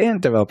developers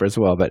and developers as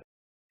well, but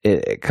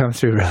it comes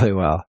through really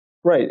well.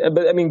 Right,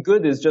 but I mean,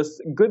 good is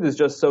just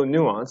so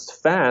nuanced.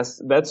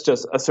 Fast, that's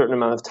just a certain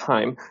amount of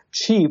time.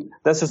 Cheap,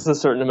 that's just a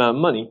certain amount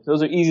of money.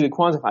 Those are easy to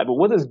quantify. But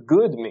what does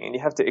good mean?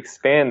 You have to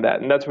expand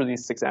that, and that's where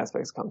these 6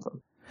 aspects come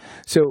from.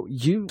 So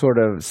you sort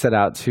of set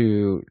out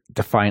to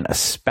define a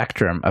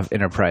spectrum of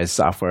enterprise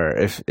software,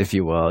 if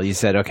you will. You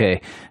said,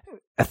 okay,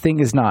 a thing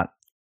is not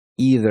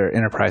either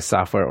enterprise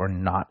software or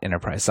not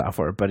enterprise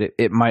software, but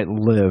it might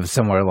live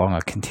somewhere along a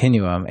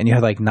continuum. And you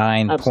had like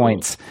 9 Absolutely.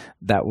 points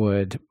that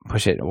would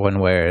push it one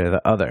way or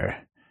the other.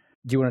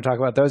 Do you want to talk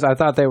about those? I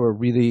thought they were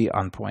really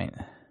on point.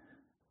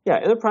 Yeah,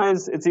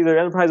 enterprise, it's either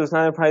enterprise or it's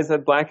not enterprise.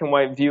 That black and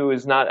white view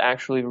is not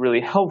actually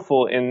really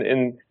helpful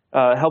in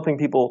helping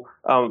people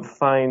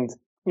find,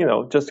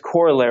 just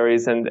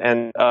corollaries and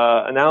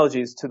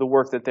analogies to the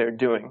work that they're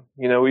doing.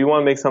 We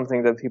want to make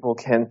something that people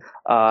can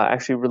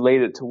actually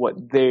relate it to what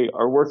they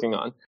are working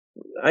on.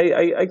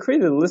 I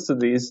created a list of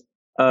these,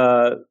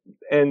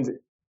 and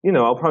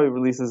I'll probably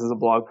release this as a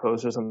blog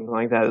post or something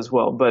like that as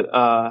well. But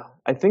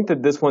I think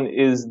that this one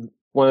is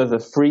one of the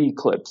free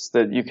clips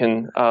that you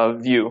can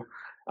view.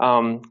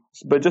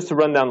 But just to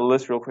run down the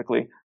list real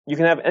quickly, you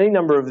can have any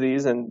number of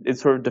these, and it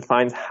sort of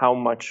defines how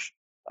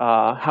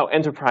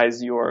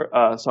enterprise your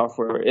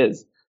software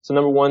is. So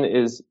number 1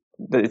 is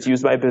that it's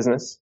used by a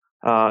business.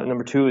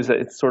 Number 2 is that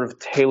it's sort of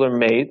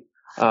tailor-made,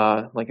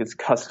 like it's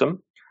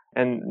custom.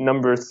 And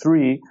number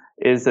 3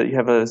 is that you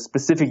have a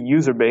specific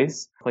user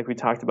base, like we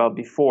talked about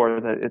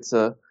before, that it's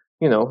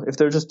if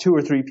there are just 2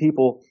 or 3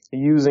 people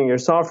using your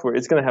software,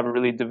 it's going to have a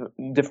really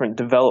different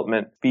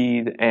development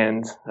speed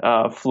and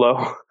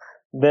flow.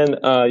 Then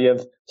you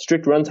have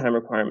strict runtime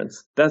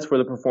requirements. That's where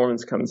the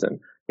performance comes in.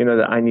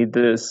 That I need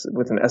this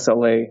with an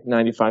SLA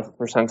 95th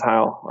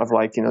percentile of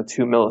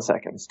 2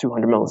 milliseconds,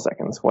 200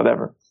 milliseconds,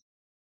 whatever.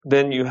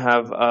 Then you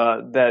have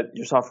that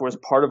your software is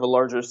part of a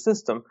larger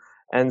system.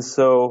 And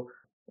so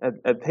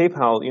at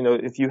PayPal,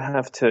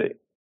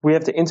 we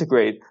have to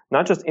integrate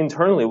not just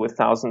internally with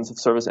thousands of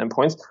service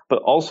endpoints,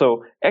 but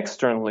also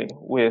externally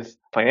with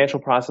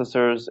financial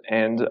processors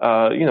and,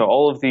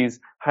 all of these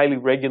highly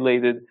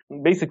regulated,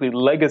 basically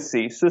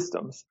legacy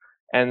systems.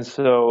 And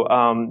so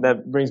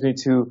that brings me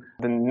to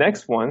the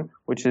next one,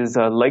 which is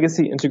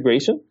legacy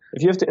integration.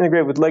 If you have to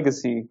integrate with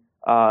legacy,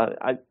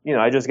 I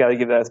just got to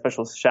give that a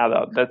special shout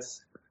out.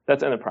 That's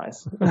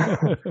enterprise.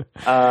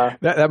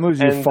 That moves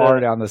you far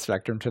down the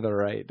spectrum to the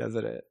right,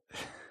 doesn't it?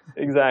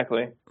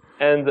 Exactly.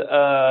 And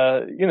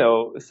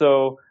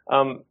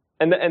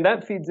and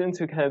that feeds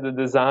into kind of the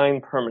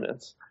design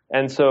permanence.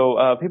 And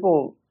so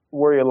people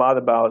worry a lot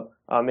about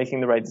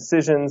making the right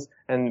decisions,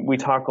 and we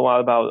talk a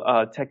lot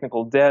about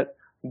technical debt.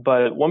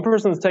 But one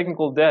person's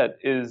technical debt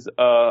is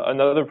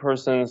another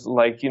person's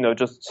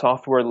just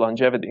software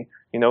longevity.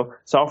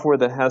 Software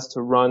that has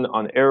to run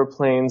on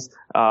airplanes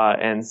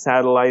and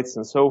satellites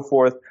and so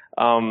forth.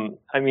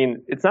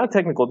 It's not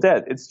technical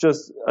debt. It's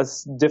just a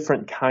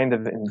different kind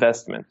of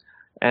investment.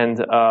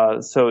 And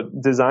so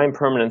design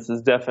permanence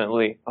is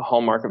definitely a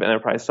hallmark of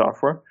enterprise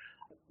software.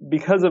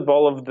 Because of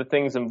all of the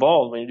things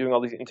involved when you're doing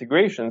all these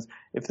integrations,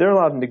 if there are a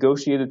lot of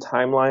negotiated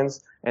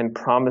timelines and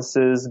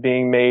promises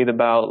being made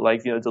about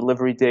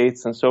delivery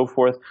dates and so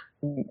forth,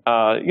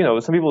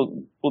 some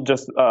people will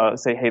just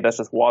say, hey, that's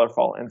just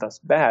waterfall and that's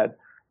bad.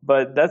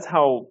 But that's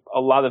how a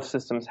lot of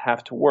systems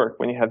have to work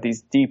when you have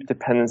these deep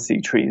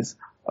dependency trees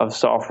of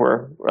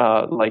software,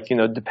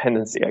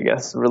 dependency, I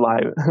guess,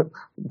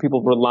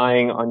 people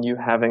relying on you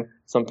having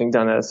something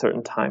done at a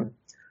certain time.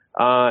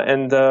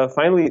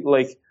 Finally,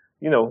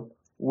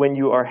 when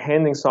you are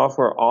handing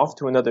software off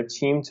to another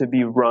team to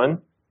be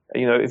run,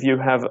 if you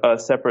have a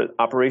separate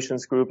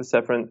operations group, a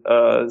separate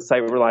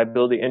site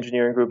reliability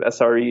engineering group,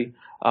 SRE,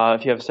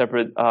 if you have a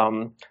separate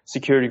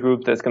security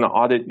group that's going to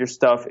audit your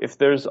stuff, if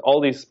there's all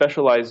these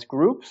specialized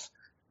groups,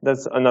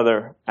 that's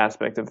another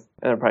aspect of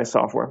enterprise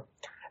software.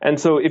 And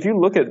so if you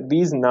look at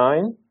these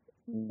 9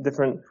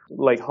 different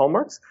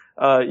hallmarks,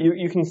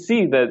 you can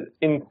see that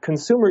in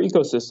consumer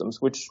ecosystems,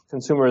 which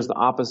consumer is the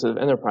opposite of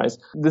enterprise,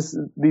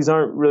 these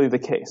aren't really the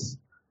case.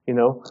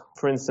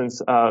 For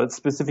instance,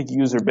 specific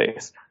user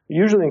base.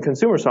 Usually in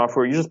consumer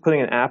software, you're just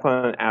putting an app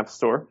on an app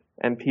store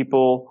and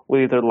people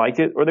will either like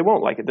it or they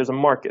won't like it. There's a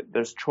market,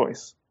 there's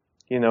choice.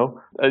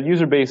 A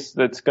user base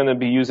that's going to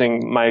be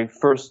using my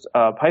first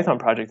Python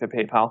project at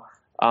PayPal,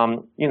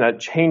 it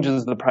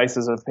changes the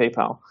prices of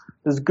PayPal.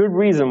 There's good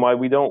reason why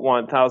we don't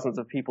want thousands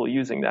of people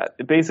using that.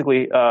 It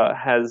basically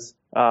has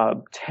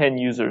 10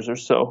 users or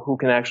so who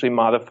can actually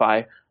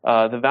modify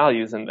the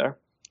values in there.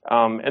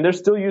 And they're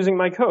still using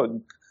my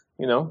code,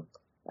 and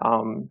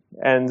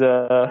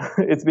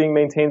it's being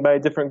maintained by a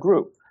different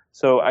group.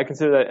 So I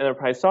consider that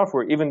enterprise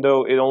software, even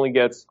though it only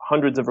gets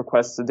hundreds of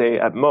requests a day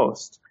at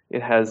most.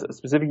 It has a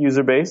specific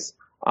user base.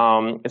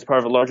 It's part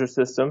of a larger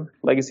system,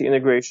 legacy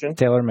integration.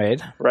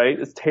 Tailor-made. Right.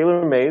 It's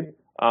tailor-made.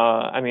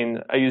 I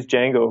use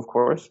Django, of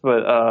course,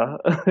 but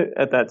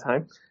at that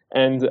time.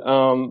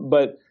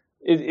 But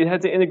it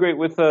had to integrate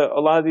with a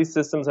lot of these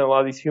systems and a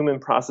lot of these human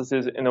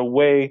processes in a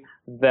way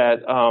that,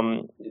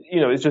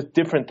 is just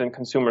different than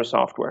consumer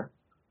software.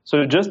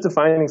 So just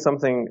defining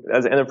something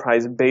as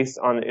enterprise based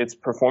on its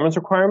performance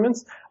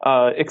requirements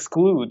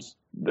excludes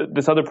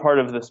this other part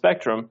of the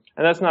spectrum,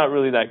 and that's not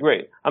really that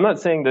great. I'm not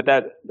saying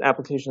that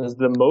application is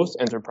the most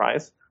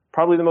enterprise.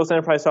 Probably the most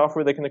enterprise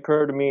software that can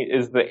occur to me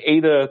is the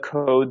Ada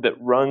code that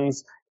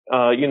runs,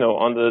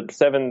 on the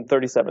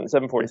 737,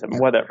 747,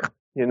 whatever,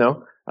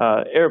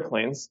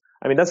 airplanes.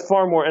 I mean, that's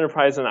far more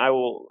enterprise than I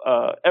will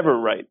ever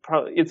write.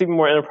 Probably, it's even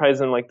more enterprise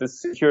than like the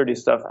security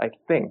stuff, I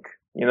think.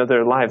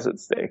 There are lives at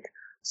stake.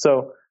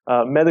 So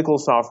medical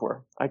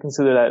software, I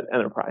consider that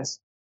enterprise.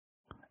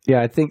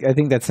 Yeah, I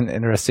think that's an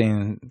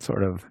interesting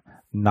sort of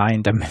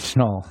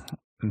 9-dimensional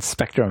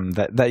spectrum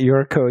that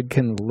your code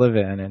can live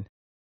in, and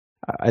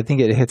I think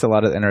it hits a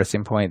lot of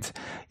interesting points.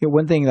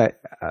 One thing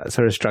that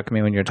sort of struck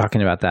me when you're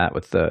talking about that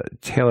with the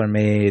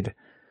tailor-made,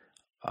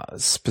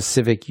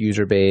 specific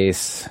user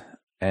base,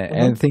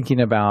 and thinking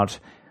about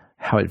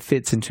how it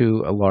fits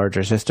into a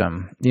larger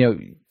system.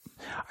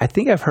 I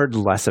think I've heard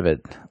less of it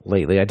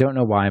lately. I don't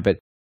know why, but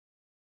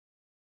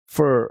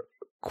for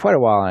quite a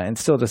while, and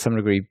still to some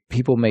degree,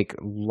 people make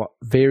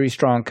very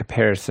strong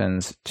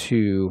comparisons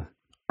to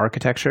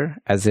architecture,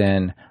 as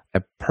in a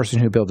person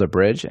who builds a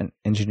bridge, an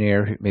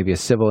engineer, maybe a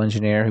civil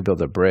engineer who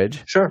builds a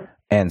bridge,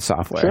 and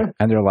software. Sure.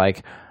 And they're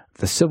like,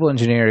 the civil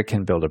engineer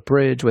can build a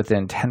bridge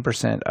within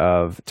 10%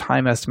 of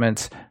time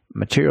estimates,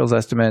 materials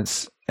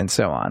estimates, and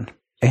so on.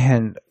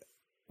 And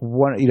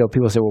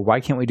people say, well, why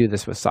can't we do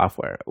this with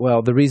software?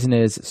 Well, the reason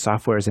is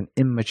software is an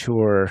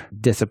immature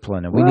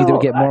discipline, and we need to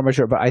get more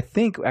mature. But I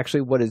think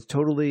actually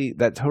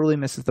that totally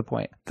misses the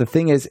point. The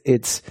thing is,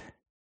 it's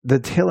the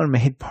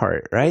tailor-made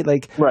part, right?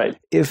 Like,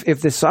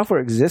 if this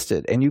software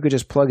existed and you could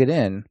just plug it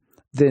in,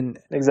 then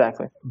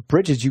exactly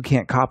bridges you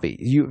can't copy.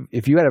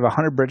 If you have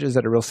 100 bridges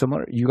that are real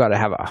similar, you got to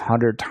have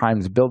 100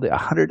 times build it,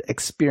 100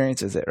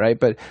 experiences it, right?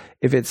 But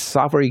if it's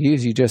software you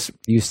use,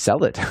 you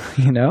sell it,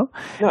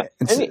 Yeah,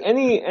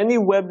 any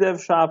web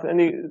dev shop,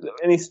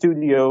 any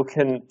studio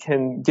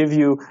can give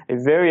you a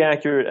very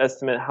accurate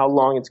estimate how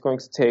long it's going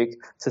to take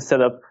to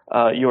set up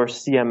your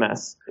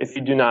CMS if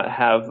you do not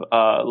have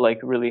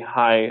really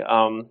high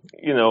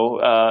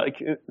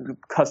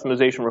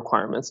customization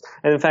requirements.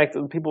 And in fact,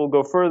 people will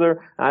go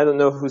further. I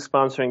don't know who's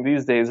sponsoring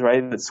these days,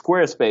 right? It's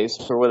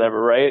Squarespace or whatever,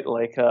 right?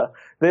 Like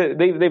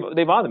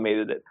they've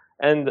automated it.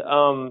 And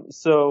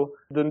so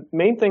the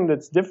main thing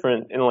that's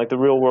different in like the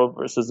real world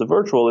versus the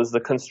virtual is the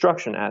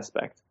construction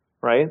aspect,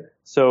 right?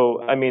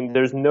 So I mean,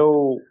 there's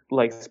no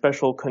like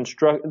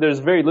there's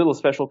very little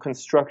special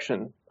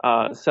construction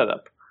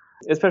setup,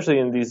 especially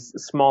in these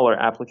smaller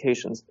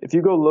applications. If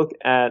you go look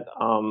at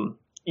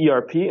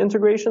ERP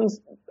integrations,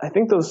 I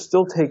think those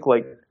still take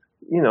like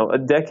a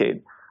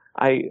decade.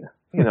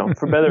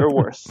 For better or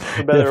worse.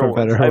 For better or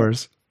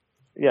worse.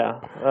 Yeah.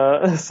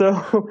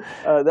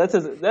 That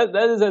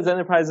is as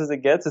enterprise as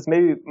it gets. It's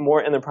maybe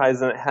more enterprise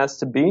than it has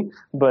to be,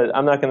 but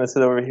I'm not going to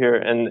sit over here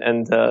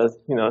and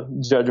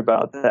judge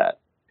about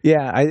that.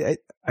 Yeah,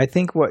 I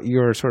think what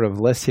your sort of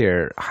list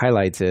here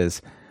highlights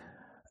is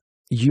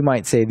you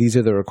might say these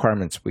are the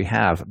requirements we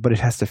have, but it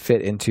has to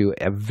fit into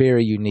a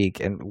very unique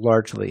and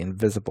largely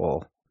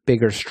invisible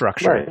bigger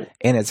structure, right.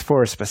 And it's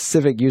for a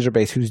specific user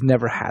base who's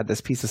never had this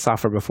piece of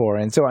software before,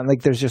 and so on.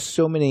 Like, there's just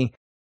so many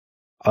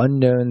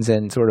unknowns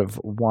and sort of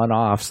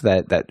one-offs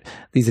that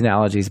these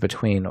analogies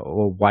between,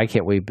 well, why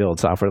can't we build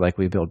software like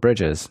we build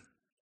bridges,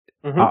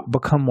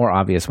 become more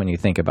obvious when you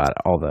think about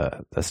all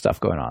the stuff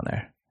going on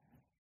there.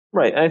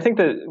 Right, and I think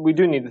that we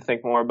do need to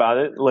think more about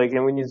it,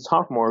 and we need to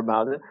talk more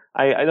about it.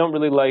 I don't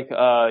really like,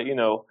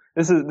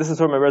 this is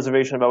sort of my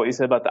reservation about what you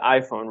said about the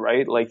iPhone,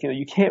 right?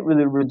 You can't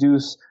really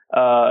reduce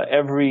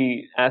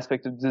every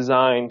aspect of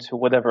design to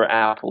whatever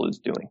Apple is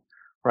doing,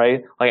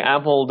 right? Like,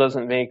 Apple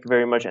doesn't make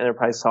very much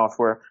enterprise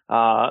software,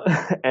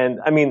 and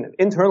I mean,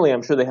 internally,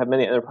 I'm sure they have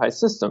many enterprise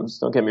systems.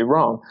 Don't get me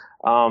wrong,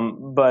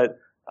 but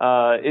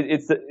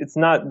it's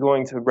not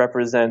going to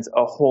represent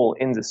a whole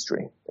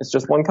industry. It's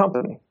just one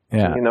company.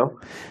 Yeah.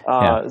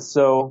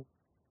 So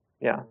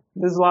yeah,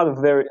 there's a lot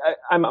of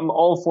I'm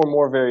all for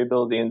more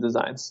variability in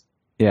designs.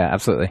 Yeah,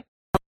 absolutely.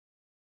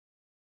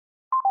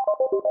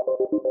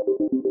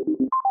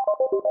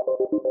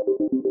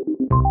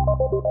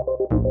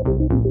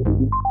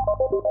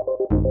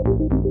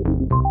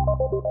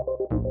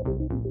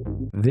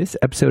 This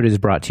episode is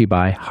brought to you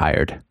by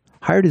Hired.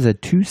 Hired is a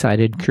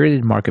two-sided,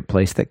 curated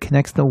marketplace that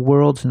connects the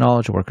world's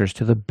knowledge workers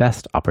to the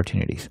best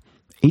opportunities.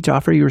 Each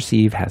offer you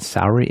receive has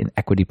salary and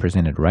equity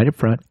presented right up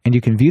front, and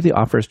you can view the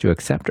offers to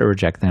accept or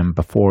reject them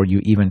before you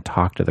even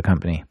talk to the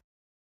company.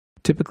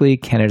 Typically,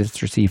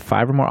 candidates receive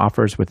 5 or more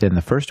offers within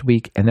the first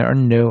week, and there are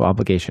no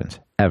obligations,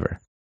 ever.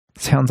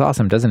 Sounds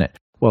awesome, doesn't it?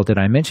 Well, did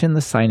I mention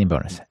the signing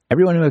bonus?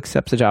 Everyone who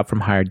accepts a job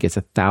from Hired gets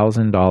a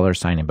 $1,000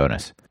 signing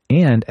bonus.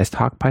 And as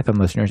Talk Python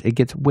listeners, it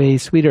gets way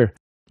sweeter.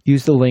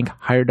 Use the link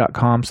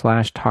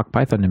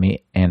hired.com/talkpython to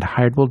me, and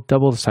Hired will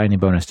double the signing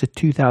bonus to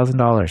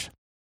 $2,000.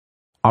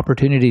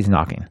 Opportunities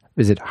knocking.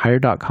 Visit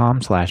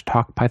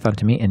hired.com/talkpython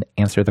to me and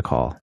answer the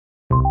call.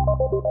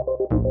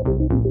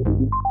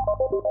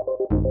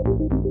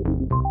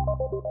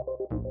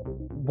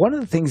 One of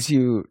the things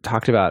you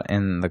talked about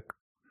in the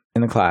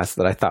class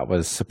that I thought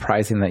was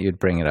surprising that you'd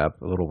bring it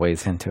up a little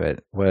ways into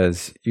it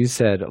was you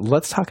said,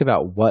 let's talk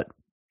about what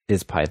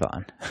is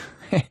Python.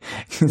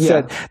 You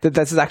said that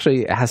this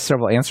actually has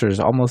several answers,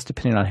 almost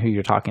depending on who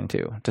you're talking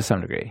to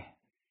some degree.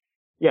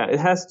 Yeah, it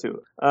has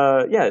to.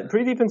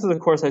 Pretty deep into the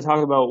course, I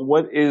talk about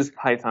what is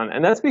Python.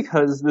 And that's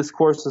because this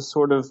course is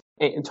sort of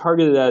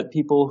targeted at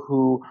people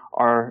who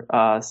are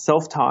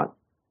self-taught,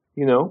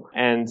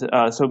 and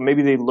so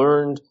maybe they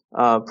learned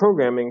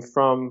programming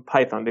from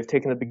Python. They've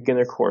taken a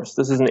beginner course.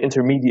 This is an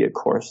intermediate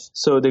course.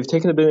 So they've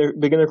taken a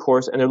beginner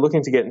course and they're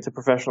looking to get into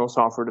professional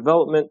software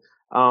development.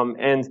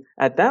 And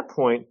at that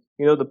point,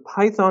 the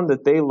Python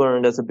that they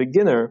learned as a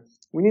beginner,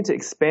 we need to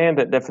expand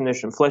that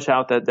definition, flesh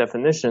out that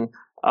definition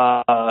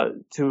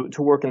to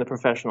work in the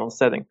professional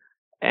setting.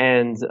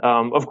 And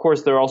of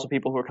course, there are also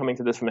people who are coming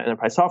to this from an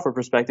enterprise software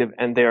perspective,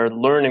 and they're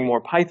learning more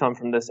Python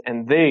from this,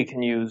 and they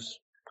can use.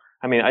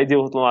 I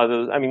deal with a lot of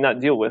those. I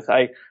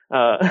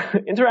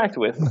interact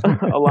with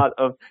a lot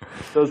of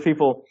those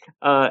people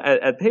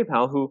at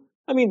PayPal who,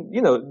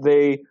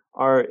 they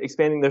are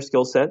expanding their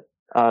skill set.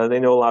 They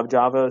know a lot of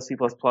Java, C++,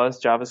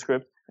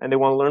 JavaScript, and they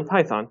want to learn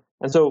Python.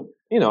 And so,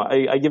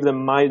 I give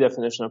them my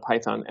definition of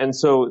Python. And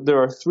so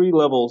there are 3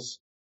 levels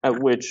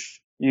at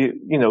which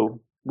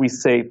we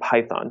say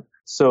Python.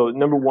 So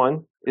number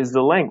 1 is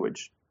the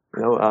language.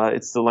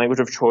 It's the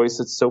language of choice.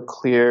 It's so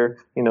clear.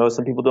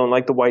 Some people don't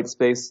like the white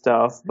space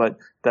stuff, but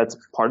that's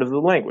part of the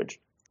language.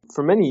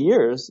 For many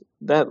years,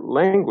 that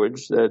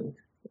language that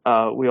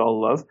we all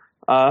love,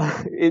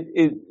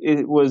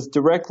 it was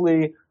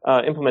directly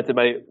implemented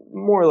by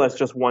more or less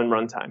just one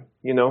runtime.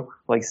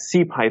 Like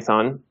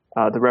CPython,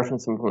 the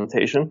reference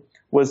implementation,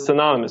 was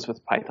synonymous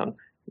with Python.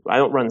 I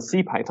don't run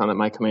CPython at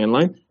my command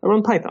line. I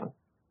run Python.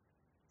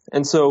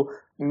 And so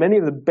many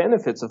of the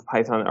benefits of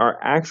Python are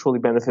actually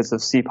benefits of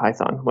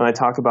CPython. When I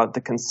talk about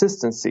the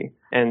consistency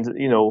and,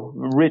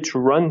 rich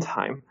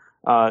runtime,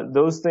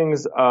 those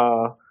things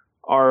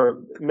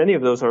many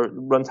of those are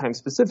runtime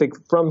specific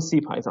from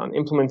CPython,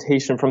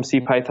 implementation from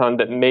CPython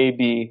that may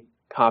be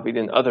copied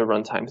in other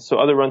runtimes. So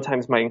other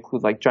runtimes might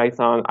include like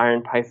Jython,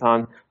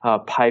 IronPython,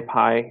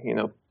 PyPy,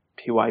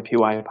 PY,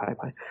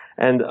 PyPy.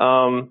 And,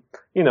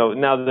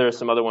 now there are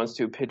some other ones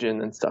too,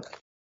 Pigeon and stuff.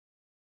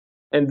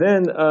 And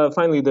then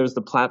finally, there's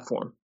the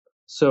platform.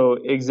 So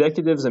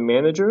executives and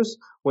managers,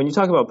 when you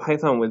talk about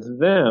Python with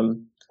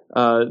them,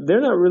 they're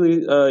not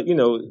really,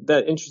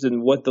 that interested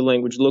in what the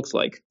language looks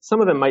like. Some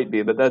of them might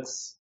be, but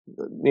that's,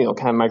 kind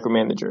of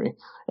micromanagery.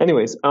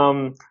 Anyways,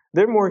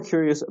 they're more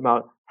curious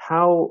about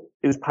how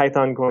is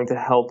Python going to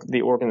help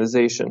the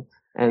organization.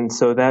 And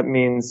so that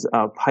means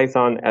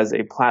Python as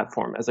a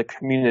platform, as a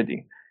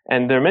community.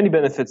 And there are many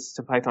benefits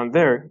to Python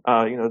there.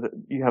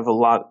 You have a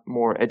lot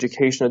more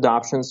education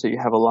adoption, so you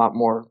have a lot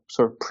more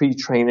sort of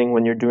pre-training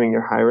when you're doing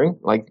your hiring.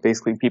 Like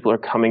basically people are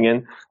coming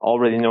in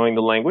already knowing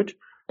the language.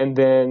 And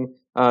then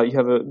you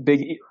have a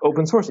big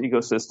open source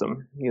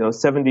ecosystem,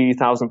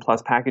 70,000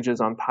 plus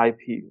packages on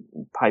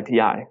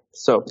PyPI.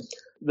 So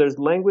there's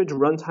language,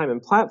 runtime,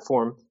 and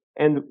platform.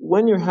 And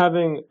when you're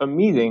having a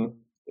meeting,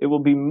 it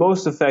will be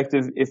most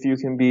effective if you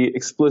can be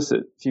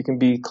explicit, if you can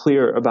be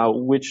clear about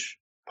which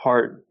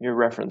part you're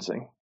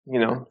referencing,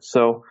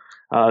 So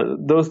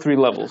those 3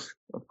 levels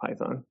of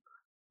Python.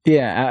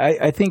 Yeah,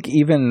 I think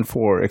even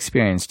for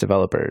experienced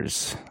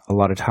developers, a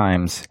lot of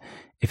times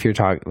if you're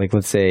talking, like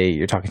let's say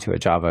you're talking to a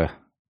Java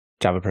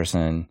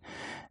person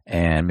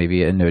and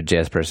maybe a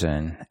Node.js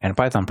person and a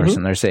Python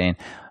person, they're saying,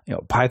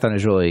 Python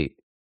is really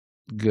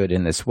good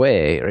in this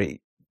way,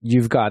 right?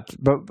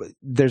 But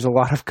there's a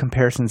lot of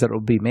comparisons that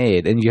will be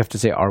made, and you have to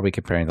say, are we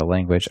comparing the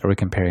language? Are we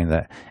comparing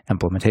the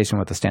implementation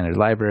with the standard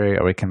library?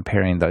 Are we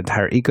comparing the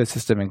entire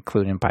ecosystem,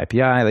 including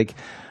PyPI? Like,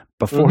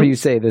 before you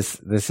say this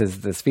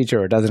is this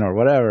feature or doesn't or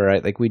whatever,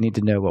 right? Like, we need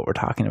to know what we're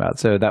talking about.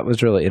 So that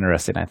was really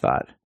interesting, I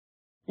thought.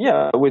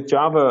 Yeah, with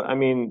Java,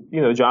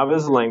 Java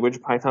is a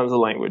language, Python is a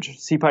language.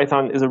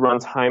 CPython is a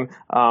runtime.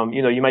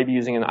 You might be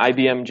using an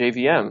IBM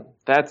JVM.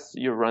 That's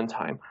your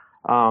runtime.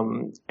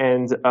 People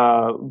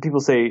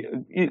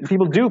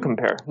do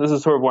compare. This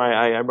is sort of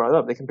why I brought it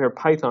up. They compare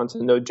Python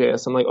to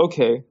Node.js. I'm like,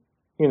 okay,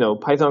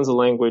 Python's a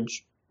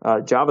language.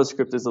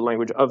 JavaScript is the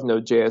language of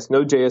Node.js.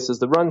 Node.js is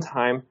the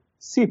runtime.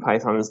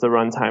 CPython is the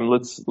runtime.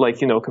 Let's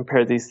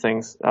compare these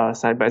things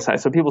side by side.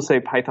 So people say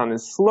Python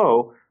is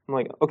slow. I'm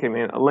like, okay,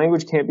 man, a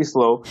language can't be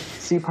slow.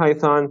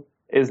 CPython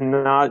is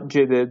not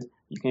JITted.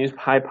 You can use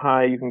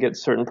PyPy. You can get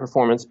certain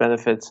performance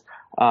benefits.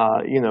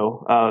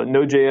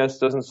 Node.js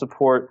doesn't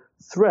support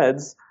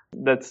threads.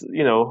 That's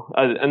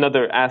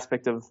another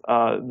aspect of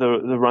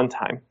the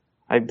runtime.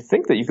 I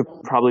think that you could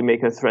probably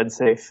make a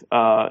thread-safe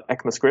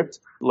ECMAScript,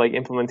 like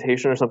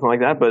implementation or something like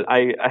that, but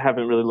I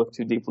haven't really looked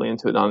too deeply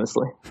into it,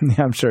 honestly.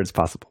 Yeah, I'm sure it's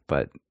possible,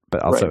 but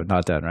also right.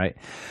 Not done, right?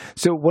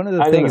 So one of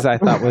the things I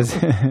thought was,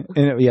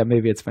 yeah,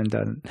 maybe it's been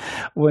done.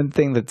 One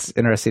thing that's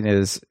interesting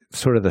is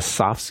sort of the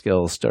soft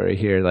skills story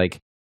here.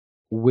 Like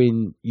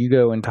when you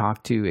go and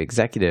talk to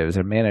executives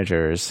or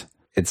managers,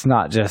 it's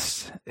not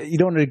just, you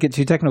don't want to get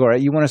too technical,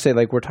 right? You want to say,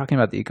 like, we're talking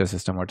about the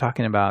ecosystem. We're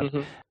talking about,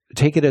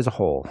 take it as a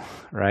whole,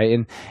 right?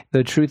 And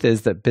the truth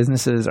is that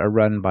businesses are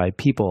run by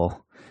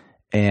people,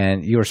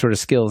 and your sort of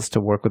skills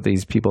to work with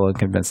these people and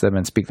convince them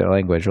and speak their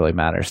language really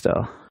matter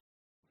still.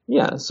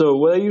 Yeah. So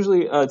what I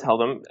usually tell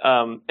them,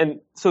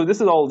 and so this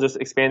is all just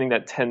expanding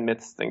that 10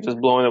 myths thing, just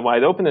blowing it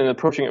wide open and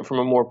approaching it from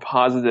a more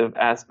positive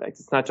aspect.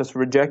 It's not just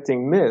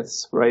rejecting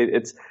myths, right?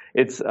 It's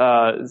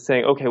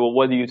saying, okay, well,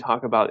 what do you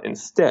talk about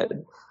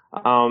instead?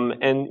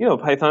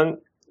 Python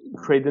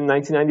created in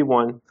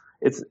 1991.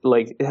 It's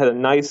like it had a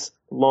nice,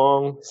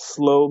 long,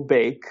 slow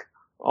bake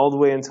all the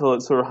way until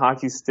it sort of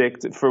hockey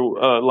sticked for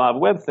a lot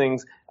of web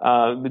things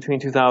between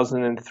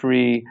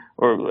 2003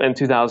 and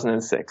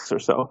 2006 or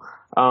so.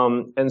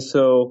 And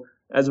so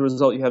as a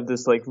result, you have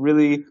this like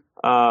really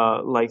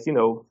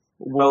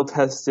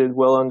well-tested,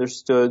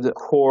 well-understood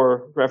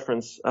core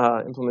reference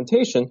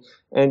implementation,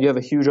 and you have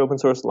a huge open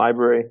source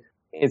library.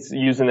 It's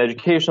used in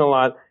education a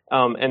lot.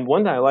 And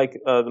one that I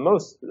like the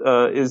most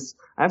is,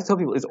 I have to tell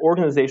people, is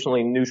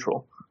organizationally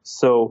neutral.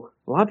 So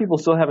a lot of people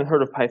still haven't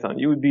heard of Python.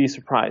 You would be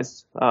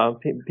surprised.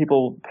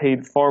 People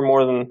paid far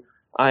more than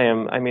I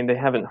am. I mean, they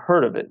haven't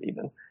heard of it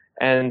even.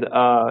 And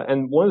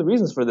one of the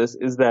reasons for this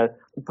is that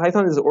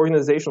Python is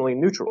organizationally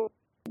neutral,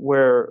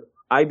 where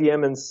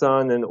IBM and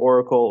Sun and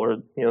Oracle,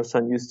 or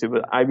Sun used to,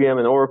 but IBM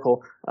and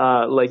Oracle,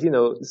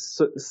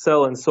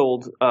 sell and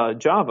sold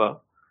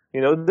Java.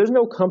 There's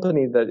no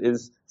company that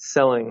is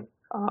selling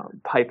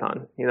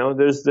Python.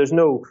 There's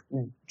no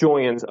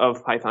joins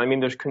of Python. I mean,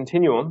 there's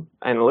Continuum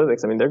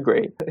Analytics. I mean, they're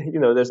great.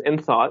 There's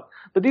InThought,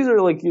 but these are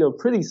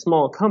pretty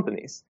small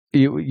companies.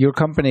 Your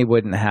company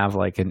wouldn't have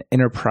like an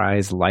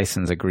enterprise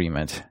license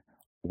agreement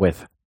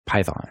with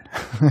Python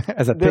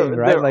as a thing,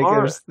 right?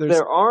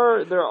 There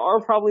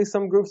are probably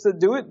some groups that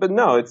do it, but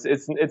no,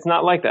 it's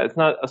not like that. It's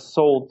not a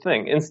sold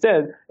thing.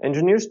 Instead,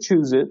 engineers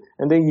choose it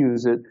and they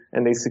use it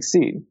and they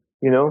succeed.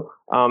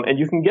 And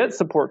you can get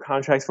support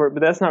contracts for it,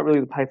 but that's not really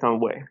the Python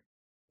way.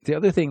 The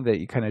other thing that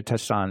you kind of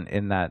touched on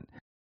in that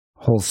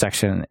whole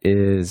section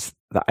is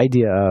the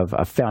idea of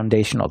a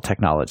foundational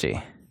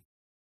technology.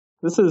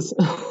 This is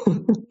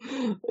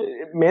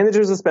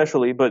managers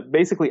especially, but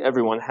basically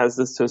everyone has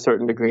this to a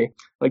certain degree.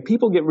 Like,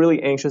 people get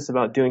really anxious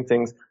about doing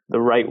things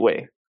the right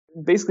way.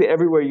 Basically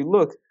everywhere you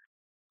look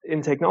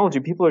in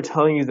technology, people are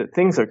telling you that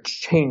things are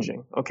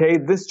changing. Okay,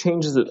 this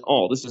changes it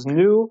all. This is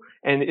new,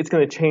 and it's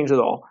going to change it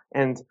all.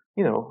 And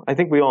I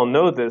think we all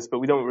know this, but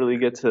we don't really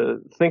get to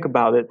think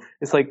about it.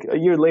 It's like a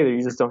year later,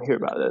 you just don't hear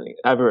about it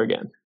ever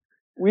again.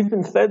 We've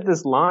been fed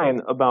this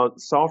line about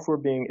software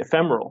being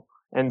ephemeral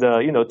and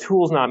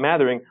tools not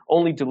mattering,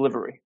 only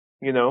delivery.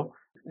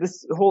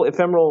 This whole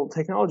ephemeral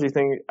technology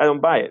thing, I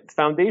don't buy it.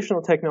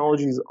 Foundational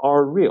technologies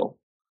are real.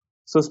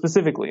 So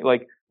specifically,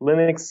 like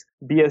Linux,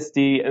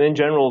 BSD, and in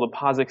general, the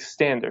POSIX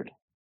standard.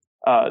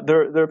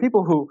 There are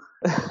people who,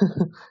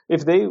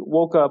 if they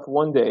woke up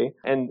one day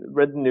and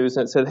read the news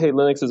and it said, hey,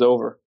 Linux is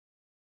over,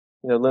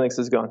 Linux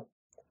is gone,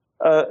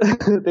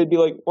 they'd be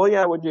like, well,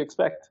 yeah, what'd you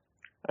expect?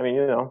 I mean,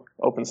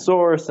 open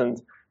source, and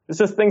it's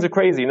just, things are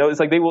crazy. It's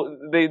like they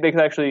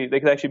could actually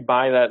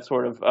buy that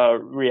sort of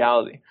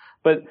reality.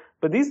 But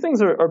these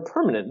things are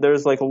permanent. There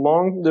are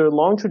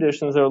long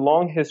traditions, there are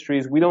long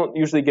histories. We don't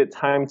usually get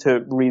time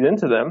to read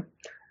into them.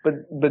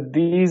 But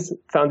these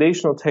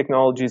foundational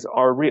technologies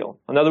are real.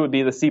 Another would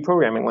be the C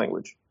programming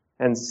language.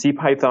 And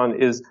CPython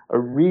is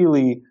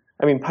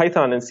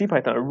Python and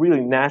CPython are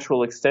really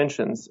natural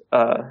extensions,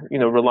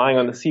 relying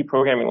on the C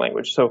programming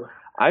language. So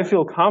I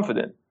feel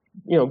confident,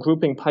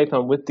 grouping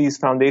Python with these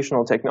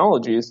foundational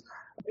technologies,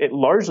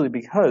 largely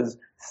because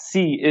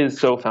C is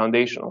so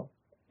foundational.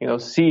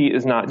 C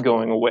is not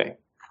going away.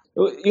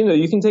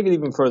 You can take it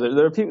even further.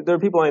 There are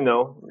people I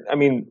know,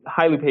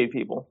 highly paid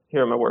people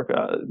here at my work.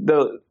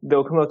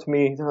 They'll come up to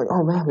me. They're like,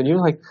 "Oh man,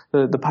 you're like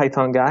the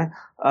Python guy.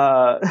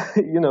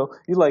 You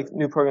like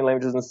new programming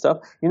languages and stuff.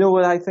 You know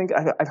what I think?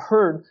 I've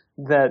heard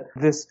that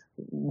this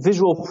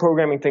visual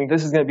programming thing,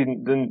 this is going to be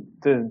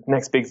the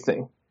next big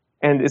thing."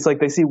 And it's like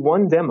they see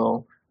one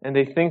demo and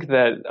they think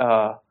that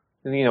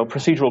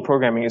procedural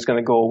programming is going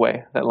to go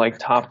away. That like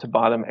top to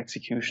bottom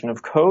execution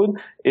of code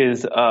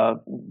is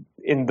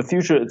in the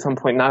future at some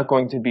point not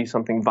going to be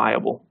something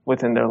viable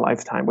within their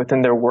lifetime,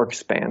 within their work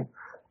span.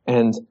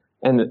 And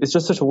it's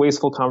just such a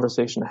wasteful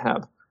conversation to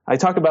have. I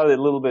talk about it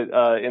a little bit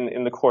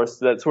in the course,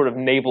 that sort of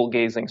navel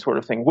gazing sort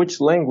of thing. Which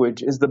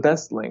language is the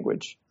best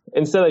language?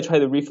 Instead, I try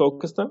to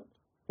refocus them.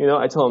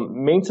 I tell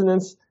them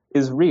maintenance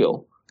is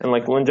real and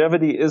like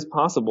longevity is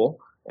possible.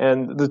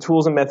 And the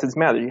tools and methods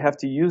matter. You have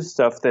to use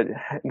stuff that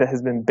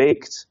has been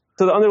baked.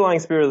 So the underlying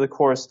spirit of the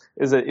course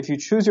is that if you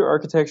choose your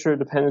architecture,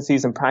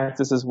 dependencies, and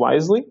practices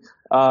wisely,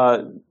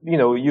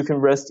 you can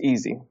rest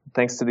easy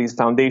thanks to these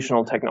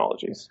foundational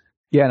technologies.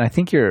 Yeah, and I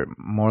think you're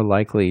more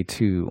likely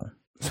to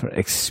sort of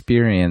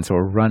experience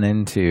or run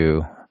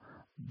into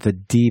the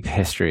deep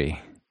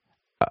history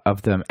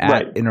of them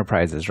at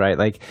enterprises, right?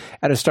 Like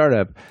at a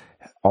startup,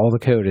 all the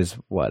code is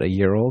a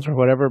year old or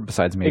whatever,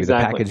 besides maybe the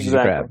packages you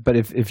grab. But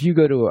if you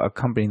go to a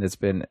company that's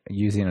been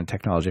using a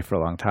technology for a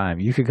long time,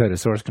 you could go to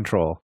source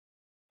control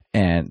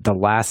and the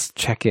last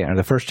check-in or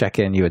the first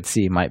check-in you would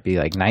see might be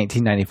like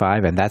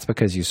 1995, and that's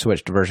because you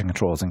switched version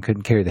controls and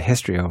couldn't carry the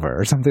history over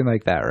or something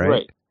like that, right?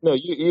 Right. No,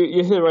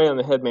 you hit it right on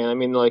the head, man. I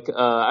mean, like,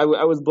 I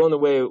was blown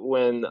away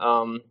when,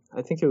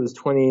 I think it was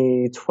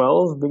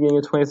 2012, beginning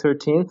of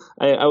 2013.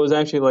 I was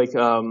actually like,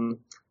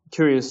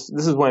 curious.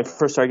 This is when I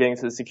first started getting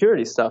into the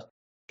security stuff.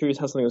 Curious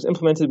how something was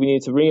implemented. We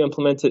needed to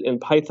re-implement it in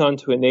Python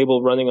to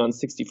enable running on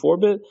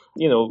 64-bit.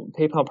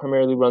 PayPal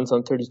primarily runs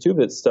on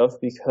 32-bit stuff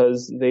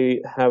because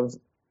they have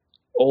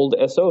old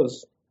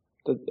SOs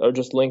that are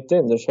just linked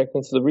in. They're checked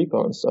into the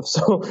repo and stuff.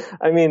 So,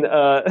 I mean,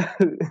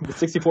 the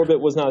 64-bit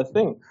was not a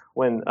thing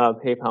when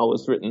PayPal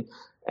was written.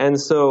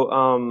 And so,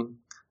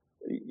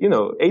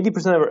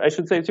 80% I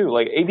should say too,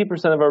 like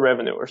 80% of our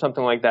revenue or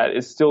something like that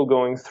is still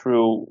going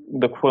through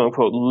the quote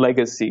unquote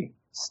legacy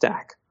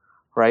stack,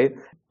 right?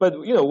 But,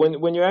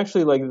 when you're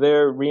actually like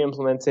there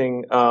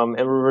re-implementing and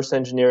reverse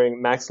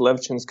engineering Max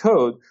Levchin's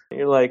code,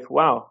 you're like,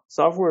 wow,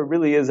 software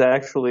really is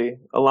actually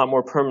a lot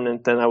more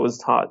permanent than I was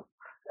taught.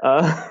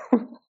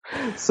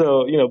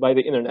 So, by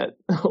the internet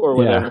or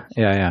whatever.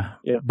 Yeah.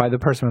 By the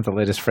person with the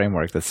latest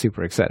framework that's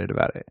super excited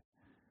about it.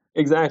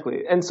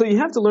 Exactly. And so you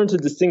have to learn to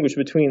distinguish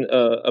between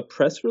a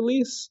press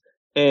release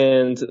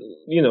and,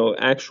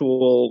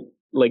 actual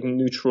like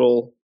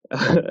neutral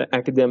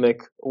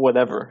academic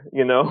whatever,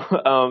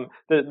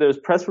 there's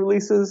press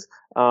releases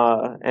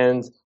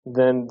and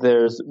then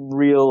there's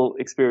real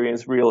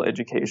experience, real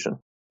education.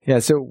 Yeah.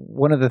 So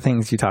one of the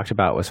things you talked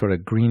about was sort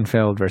of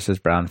greenfield versus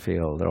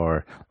brownfield,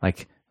 or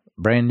like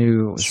brand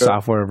new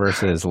software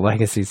versus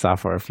legacy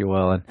software, if you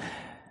will. And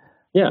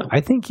yeah, I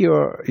think you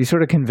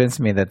sort of convinced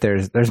me that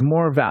there's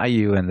more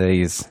value in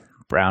these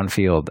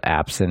brownfield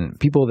apps, and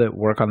people that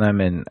work on them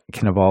and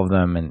can evolve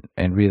them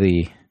and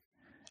really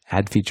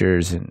add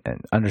features and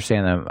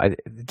understand them, I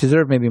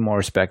deserve maybe more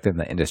respect than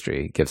the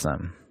industry gives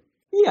them.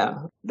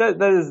 Yeah,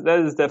 that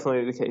is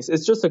definitely the case.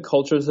 It's just a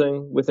culture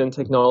thing within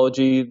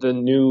technology. The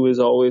new is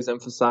always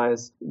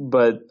emphasized,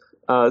 but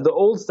the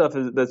old stuff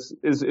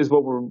is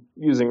what we're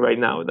using right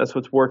now. That's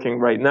what's working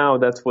right now.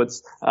 That's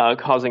what's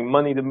causing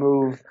money to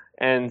move.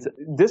 And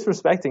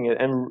disrespecting it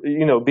and,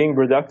 being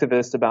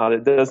reductivist about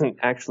it doesn't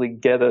actually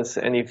get us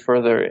any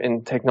further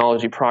in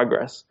technology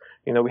progress.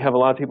 We have a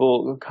lot of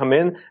people come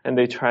in and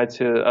they try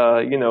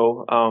to,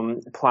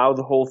 plow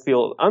the whole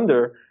field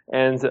under,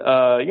 and,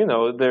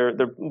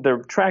 their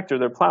tractor,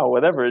 their plow,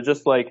 whatever, it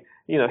just like,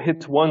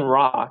 hits one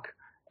rock.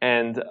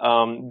 And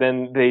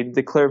then they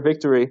declare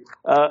victory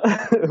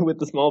with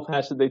the small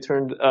patch that they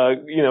turned,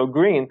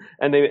 green,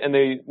 and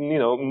they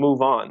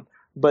move on.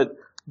 But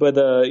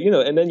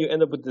and then you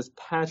end up with this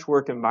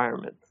patchwork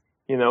environment,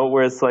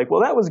 where it's like,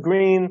 well, that was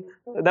greened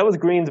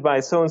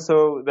by so and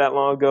so that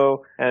long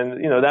ago,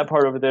 and that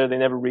part over there they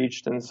never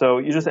reached, and so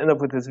you just end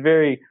up with this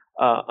very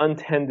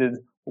untended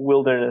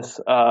wilderness.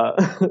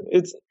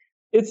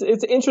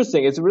 It's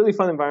interesting. It's a really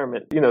fun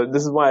environment.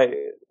 This is why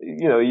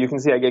you can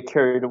see I get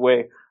carried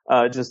away.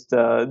 Just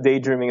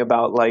daydreaming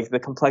about like the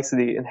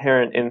complexity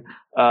inherent in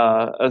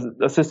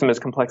a system as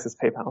complex as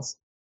PayPal's.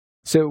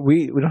 So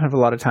we don't have a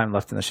lot of time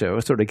left in the show.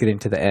 We're sort of getting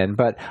to the end,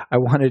 but I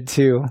wanted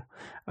to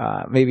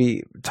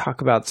maybe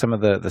talk about some of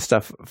the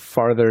stuff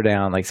farther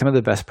down, like some of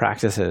the best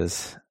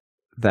practices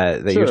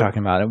that you're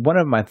talking about. And one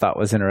of my thought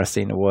was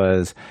interesting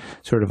was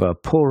sort of a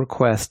pull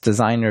request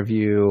design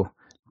review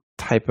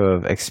type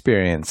of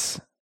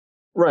experience.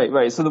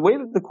 Right. So the way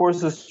that the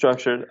course is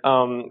structured,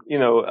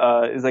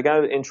 is I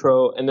got an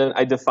intro and then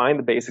I define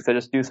the basics. I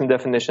just do some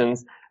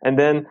definitions. And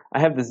then I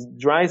have this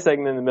dry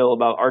segment in the middle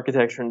about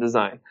architecture and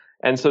design.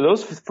 And so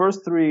those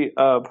first three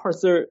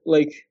parts are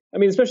like,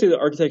 especially the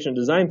architecture and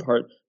design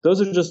part, those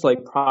are just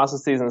like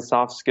processes and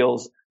soft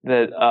skills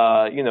that,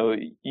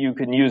 you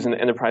can use in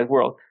the enterprise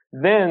world.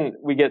 Then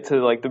we get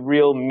to like the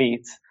real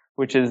meat,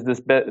 which is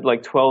this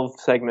 12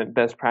 segment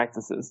best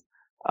practices.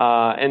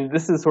 And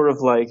this is sort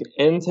of like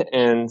end to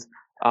end,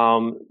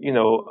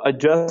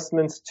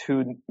 adjustments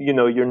to,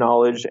 your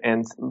knowledge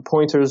and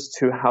pointers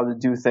to how to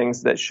do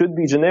things that should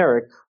be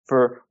generic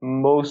for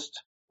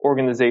most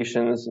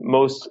organizations,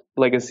 most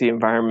legacy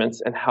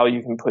environments, and how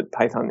you can put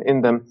Python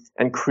in them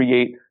and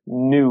create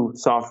new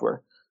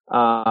software.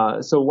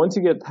 So once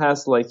you get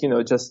past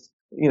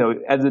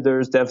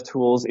editors, dev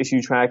tools,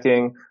 issue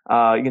tracking,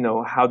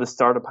 how to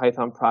start a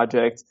Python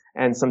project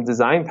and some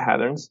design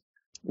patterns.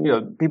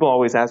 People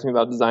always ask me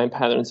about design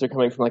patterns. They're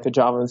coming from like a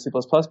Java and C++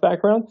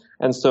 background.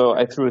 And so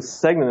I threw a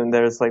segment in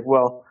there. It's like,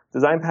 well,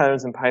 design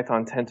patterns in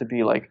Python tend to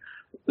be like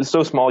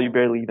so small you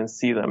barely even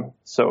see them.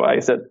 So I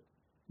said,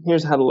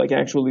 here's how to like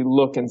actually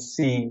look and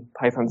see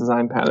Python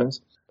design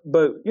patterns.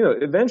 But,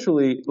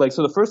 eventually,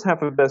 so the first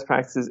half of best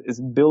practices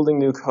is building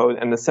new code,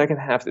 and the second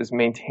half is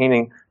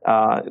maintaining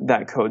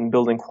that code and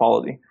building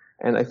quality.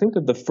 And I think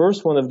that the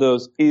first one of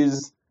those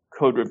is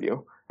code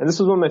review. And this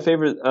was one of my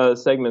favorite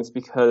segments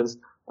because,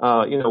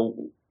 I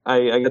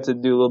got to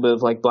do a little bit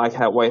of like black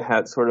hat, white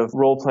hat sort of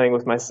role playing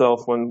with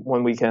myself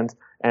one weekend.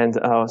 And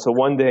so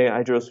one day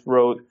I just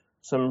wrote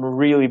some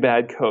really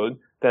bad code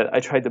that I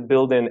tried to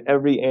build in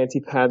every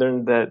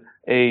anti-pattern that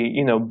a,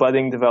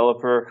 budding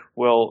developer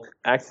will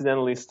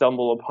accidentally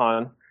stumble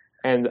upon.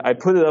 And I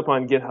put it up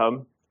on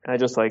GitHub, and I had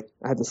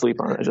to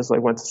sleep on it. I just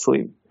went to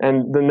sleep.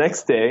 And the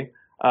next day,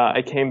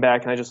 I came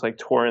back and I just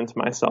tore into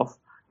myself.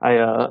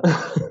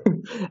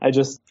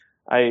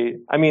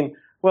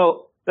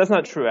 Well, that's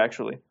not true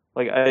actually.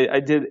 I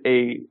did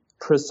a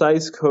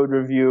precise code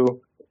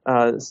review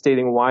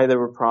stating why there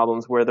were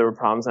problems, where there were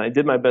problems, and I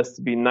did my best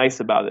to be nice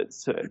about it,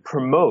 to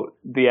promote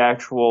the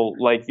actual,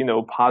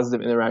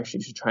 positive interaction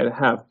you should try to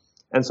have.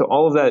 And so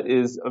all of that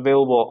is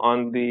available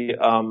on the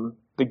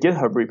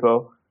GitHub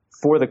repo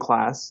for the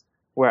class,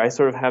 where I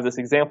sort of have this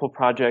example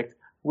project,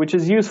 which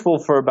is useful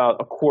for about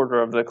a quarter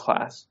of the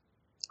class,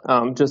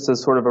 just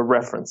as sort of a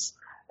reference.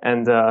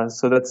 And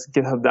so that's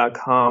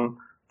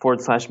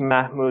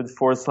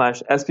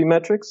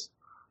github.com/Mahmoud/espymetrics,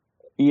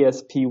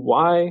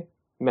 ESPY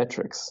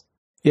metrics.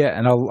 Yeah,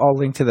 and I'll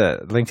link to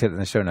it in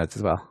the show notes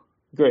as well.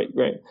 Great.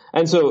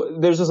 And so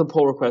there's just a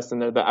pull request in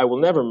there that I will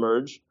never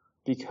merge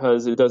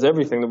because it does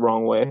everything the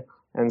wrong way.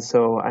 And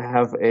so I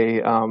have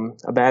a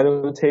bad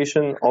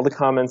implementation, all the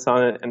comments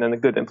on it, and then a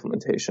good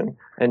implementation.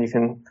 And you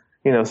can,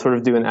 sort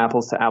of do an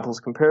apples to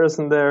apples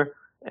comparison there.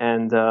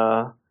 And,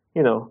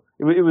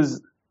 it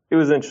was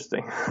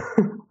interesting.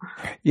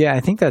 Yeah, I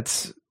think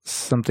that's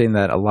something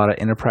that a lot of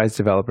enterprise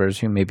developers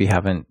who maybe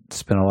haven't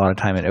spent a lot of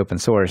time in open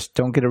source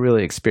don't get to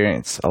really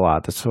experience a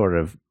lot, the sort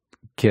of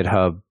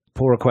GitHub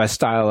pull request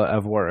style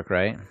of work,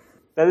 right?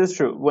 That is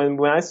true. When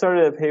I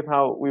started at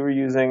PayPal, we were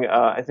using,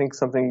 I think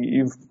something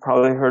you've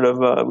probably heard of,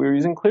 we were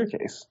using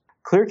ClearCase.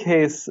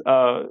 ClearCase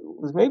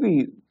was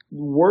maybe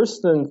worse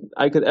than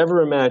I could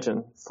ever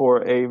imagine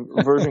for a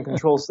version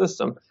control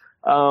system.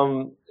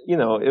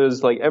 It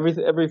was like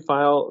every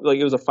file,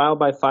 it was a file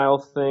by file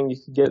thing. You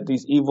could get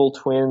these evil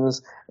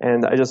twins,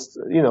 and I just,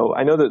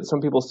 I know that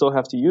some people still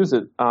have to use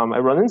it. I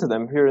run into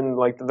them here in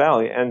the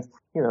valley, and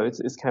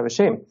it's kind of a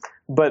shame.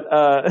 But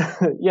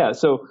yeah,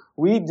 so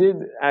we did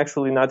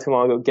actually not too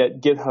long ago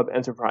get GitHub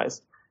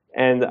Enterprise,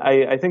 and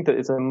I think that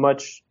it's a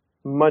much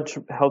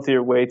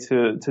healthier way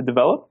to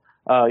develop.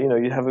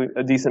 You have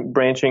a decent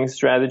branching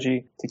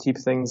strategy to keep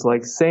things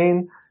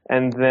sane,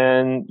 and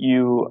then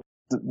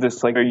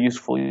this very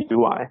useful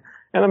UI.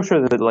 And I'm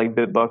sure that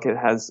Bitbucket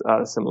has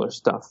similar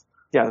stuff.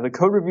 Yeah, the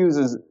code reviews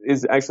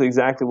is actually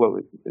exactly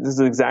this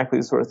is exactly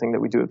the sort of thing that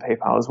we do at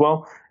PayPal as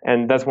well.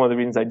 And that's one of the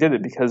reasons I did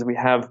it, because we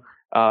have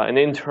an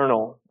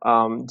internal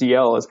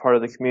DL as part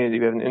of the community.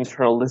 We have an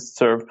internal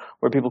listserv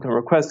where people can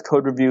request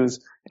code reviews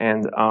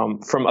and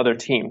from other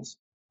teams.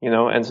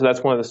 And so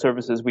that's one of the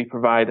services we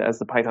provide as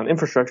the Python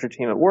infrastructure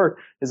team at work,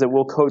 is that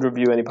we'll code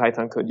review any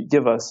Python code you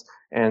give us.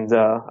 And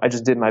I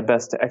just did my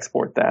best to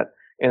export that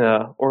in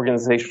a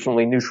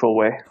organizationally neutral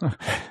way.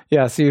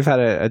 Yeah, so you've had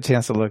a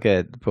chance to look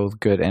at both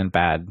good and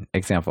bad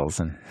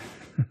examples, and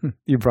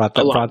you brought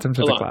them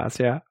to the class,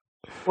 yeah.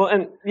 Well,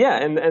 and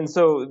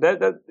so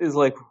that is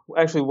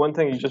actually one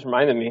thing you just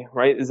reminded me,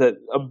 right? Is that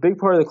a big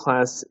part of the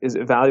class is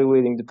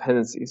evaluating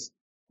dependencies.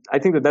 I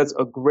think that that's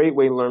a great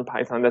way to learn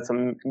Python. That's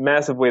a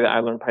massive way that I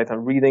learned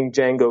Python. Reading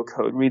Django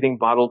code, reading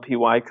bottled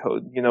PY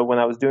code. When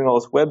I was doing all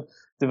this web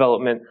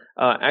development,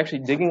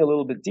 actually digging a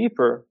little bit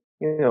deeper,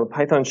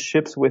 Python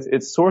ships with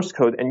its source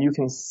code, and you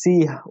can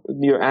see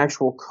your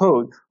actual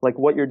code,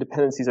 what your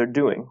dependencies are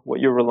doing, what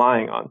you're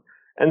relying on.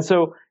 And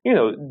so,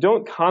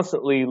 don't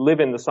constantly live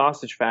in the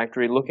sausage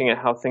factory looking at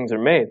how things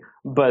are made,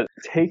 but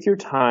take your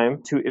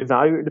time to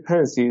evaluate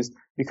dependencies,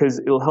 because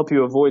it'll help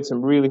you avoid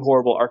some really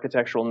horrible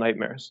architectural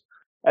nightmares.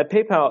 At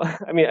PayPal,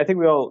 I think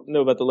we all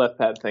know about the left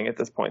pad thing at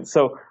this point.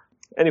 So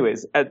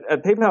anyways,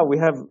 at PayPal, we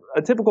have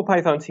a typical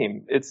Python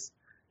team. It's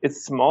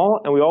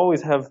small, and we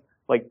always have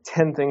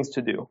 10 things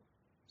to do.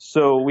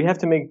 So we have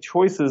to make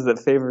choices that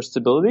favor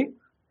stability,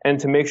 and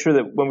to make sure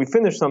that when we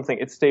finish something,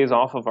 it stays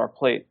off of our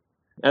plate.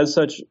 As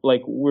such,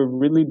 we're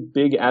really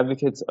big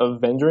advocates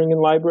of vendoring in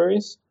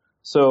libraries.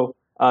 So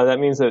that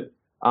means that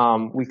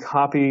we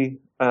copy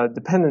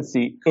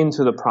dependency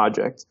into the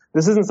project.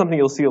 This isn't something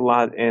you'll see a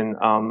lot in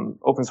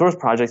open source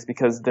projects,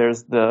 because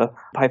there's the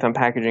Python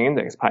packaging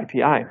index,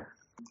 PyPI.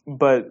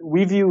 But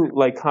we view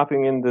like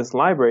copying in this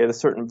library at a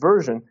certain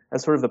version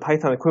as sort of the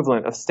Python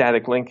equivalent of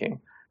static linking.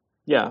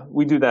 Yeah,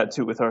 we do that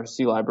too with our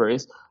C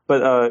libraries.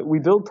 But we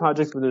build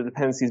projects with the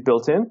dependencies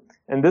built in,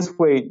 and this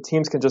way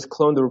teams can just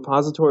clone the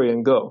repository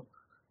and go.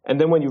 And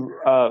then when you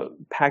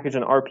package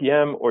an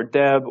RPM or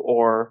deb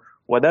or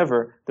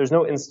whatever, there's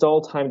no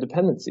install time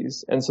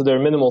dependencies, and so there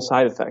are minimal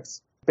side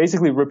effects.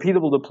 Basically,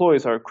 repeatable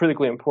deploys are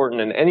critically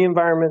important in any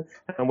environment,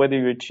 and whether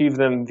you achieve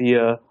them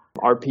via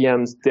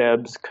RPMs,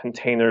 debs,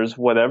 containers,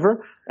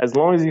 whatever, as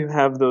long as you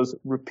have those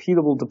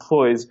repeatable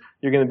deploys,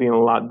 you're going to be in a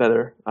lot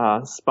better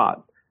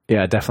spot.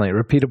 Yeah, definitely.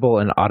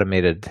 Repeatable and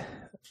automated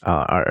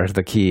are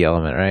the key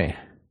element, right?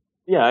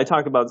 Yeah, I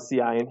talk about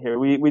CI in here.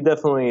 We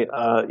definitely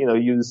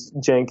use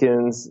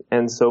Jenkins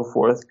and so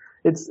forth.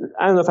 I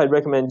don't know if I'd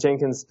recommend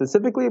Jenkins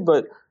specifically,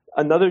 but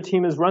another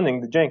team is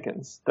running the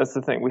Jenkins. That's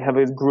the thing. We have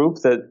a group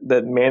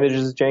that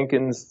manages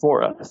Jenkins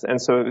for us. And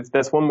so if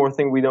that's one more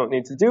thing we don't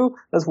need to do,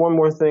 that's one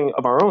more thing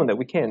of our own that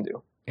we can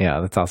do.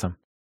 Yeah, that's awesome.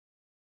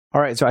 All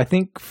right, so I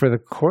think for the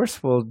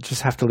course, we'll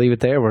just have to leave it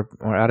there. We're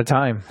out of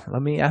time.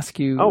 Let me ask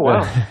you. Oh,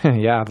 wow.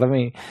 Let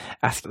me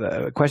ask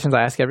the questions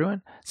I ask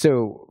everyone.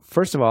 So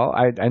first of all,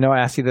 I know I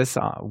asked you this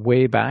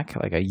way back,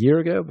 like a year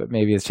ago, but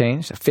maybe it's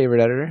changed.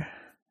 Favorite editor?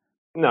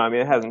 No, I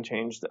mean, it hasn't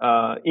changed.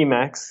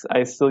 Emacs.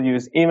 I still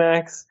use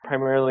Emacs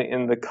primarily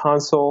in the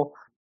console.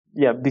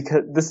 Yeah,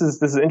 because this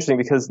is interesting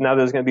because now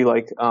there's going to be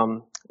like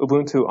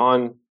Ubuntu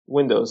on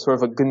Windows,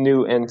 sort of a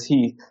GNU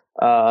NT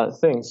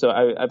thing. So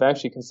I've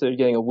actually considered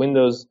getting a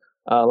Windows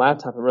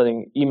laptop and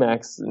running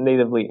Emacs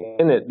natively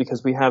in it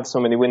because we have so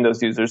many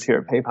Windows users here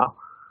at PayPal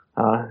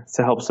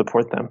to help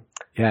support them.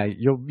 Yeah,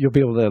 you'll be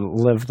able to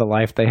live the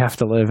life they have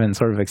to live and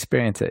sort of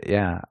experience it.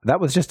 Yeah, that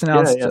was just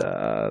announced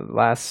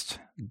last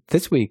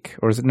week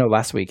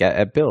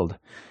at Build.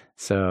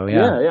 So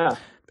yeah.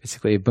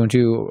 Basically,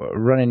 Ubuntu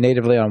running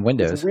natively on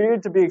Windows. It's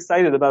weird to be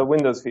excited about a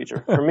Windows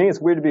feature. For me,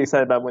 it's weird to be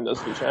excited about a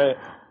Windows feature.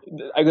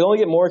 I could only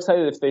get more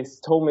excited if they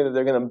told me that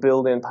they're going to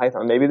build in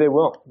Python. Maybe they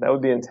will. That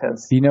would be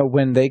intense. You know,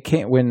 when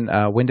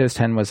Windows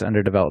 10 was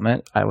under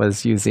development, I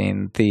was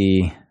using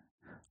the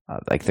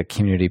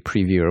community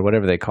preview or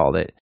whatever they called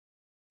it,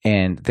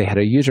 and they had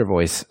a user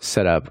voice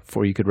set up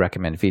for you could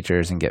recommend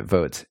features and get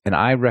votes. And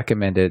I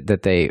recommended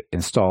that they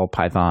install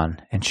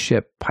Python and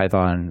ship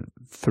Python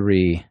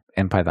 3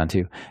 and Python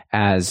 2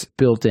 as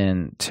built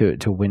in to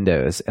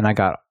Windows. And I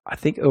got, I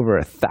think, over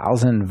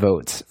 1,000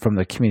 votes from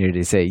the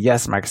community to say,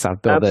 yes,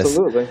 Microsoft, build this.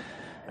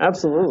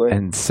 Absolutely.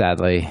 And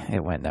sadly,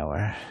 it went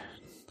nowhere.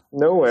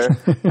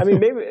 I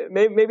mean,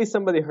 maybe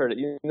somebody heard it.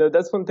 You know,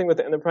 that's one thing with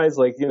the enterprise.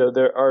 Like, you know,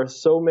 there are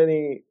so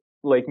many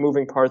like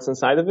moving parts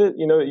inside of it.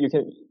 You know, you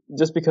can,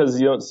 just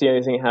because you don't see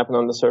anything happen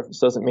on the surface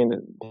doesn't mean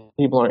that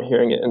people aren't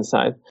hearing it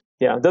inside.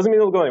 Yeah, it doesn't mean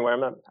it'll go anywhere.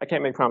 I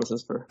can't make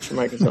promises for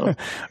Microsoft.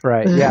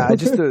 Right. Yeah.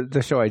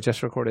 The show I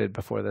just recorded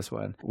before this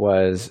one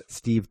was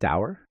Steve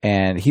Dower,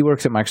 and he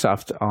works at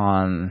Microsoft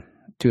on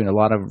doing a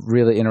lot of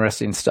really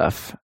interesting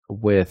stuff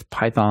with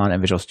Python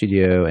and Visual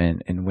Studio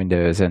and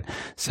Windows. And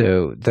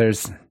so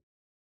there's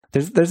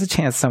a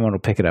chance someone will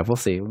pick it up. We'll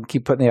see. We'll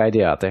keep putting the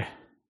idea out there.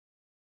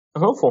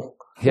 I'm hopeful.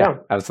 Yeah,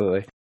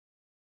 absolutely.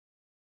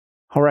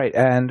 All right.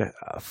 And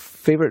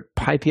favorite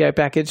PyPI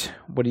package?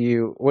 What do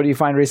you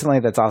find recently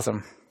that's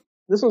awesome?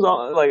 This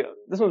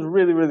one's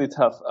really, really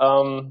tough.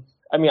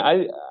 I mean,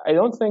 I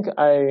don't think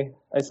I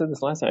said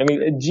this last time. I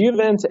mean,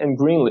 Gevent and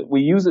Greenlit,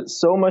 we use it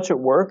so much at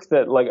work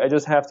that like I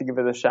just have to give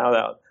it a shout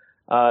out.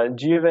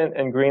 Gevent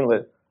and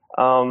Greenlit.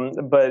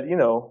 But you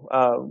know,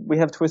 we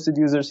have Twisted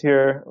users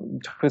here.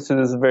 Twisted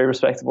is a very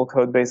respectable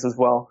code base as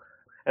well.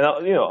 And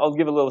I'll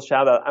give a little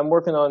shout out. I'm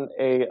working on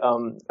a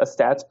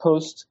stats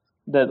post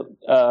that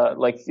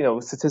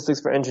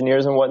statistics for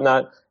engineers and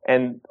whatnot.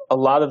 And a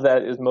lot of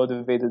that is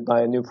motivated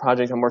by a new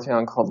project I'm working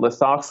on called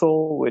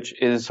Lithoxel, which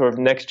is sort of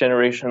next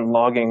generation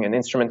logging and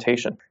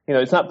instrumentation. You know,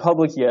 it's not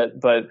public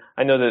yet, but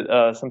I know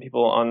that some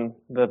people on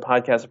the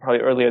podcast are probably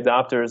early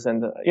adopters,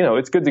 and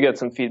it's good to get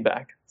some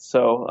feedback.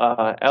 So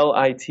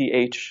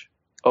Lithoxyl.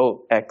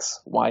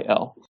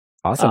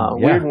 Awesome.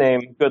 Weird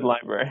name, good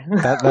library.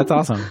 That's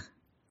awesome.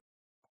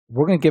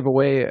 We're going to give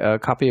away a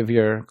copy of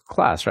your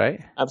class, right?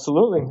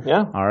 Absolutely,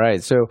 yeah. All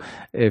right. So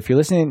if you're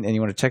listening and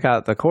you want to check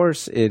out the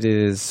course, it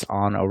is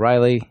on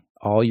O'Reilly.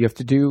 All you have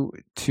to do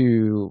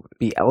to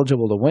be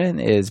eligible to win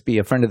is be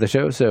a friend of the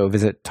show. So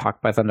visit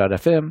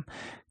talkpython.fm,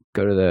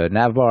 go to the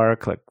nav bar,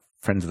 click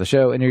friends of the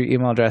show, enter your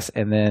email address,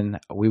 and then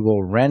we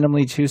will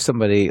randomly choose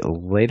somebody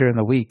later in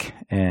the week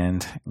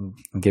and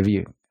give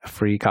you a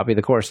free copy of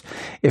the course.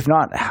 If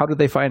not, how do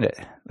they find it?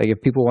 Like if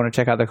people want to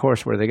check out the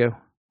course, where do they go?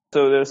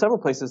 So there are several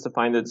places to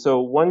find it.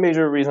 So one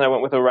major reason I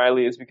went with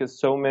O'Reilly is because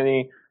so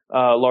many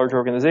large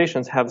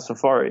organizations have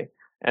Safari.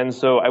 And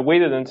so I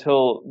waited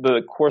until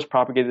the course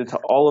propagated to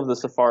all of the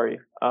Safari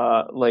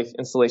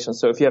installations.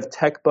 So if you have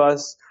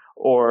TechBus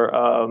or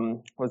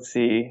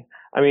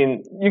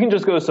you can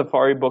just go to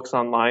Safari Books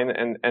online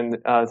and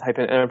type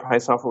in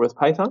Enterprise Software with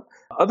Python.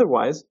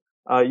 Otherwise,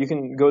 you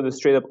can go to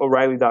straight up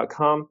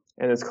O'Reilly.com,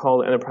 and it's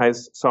called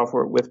Enterprise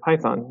Software with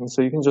Python. And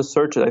so you can just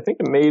search it. I think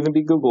it may even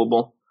be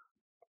Googleable.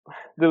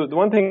 the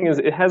one thing is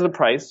it has a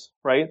price,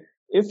 right?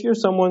 If you're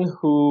someone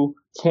who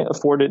can't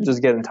afford it,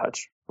 just get in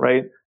touch,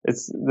 right?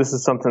 This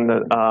is something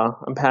that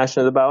I'm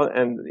passionate about,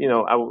 and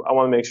I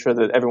want to make sure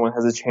that everyone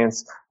has a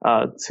chance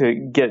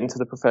to get into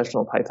the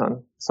professional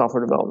Python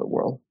software development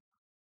world.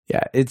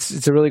 Yeah,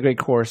 it's a really great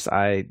course.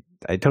 I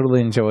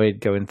totally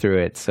enjoyed going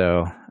through it.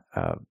 So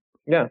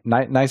yeah,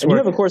 nice and work. You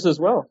have a course as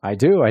well. I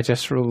do. I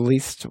just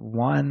released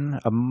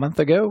one a month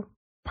ago,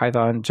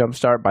 Python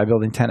Jumpstart by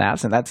Building 10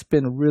 Apps, and that's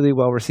been really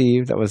well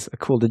received. That was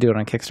cool to do it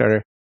on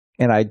Kickstarter.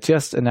 And I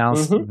just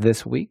announced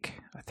this week,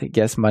 I think,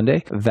 yes,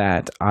 Monday,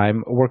 that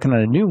I'm working on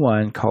a new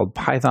one called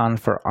Python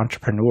for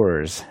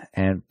Entrepreneurs.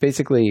 And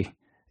basically,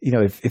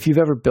 if you've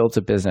ever built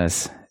a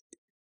business,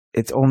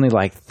 it's only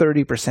like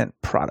 30%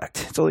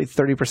 product. It's only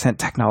 30%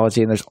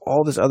 technology. And there's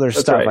all this other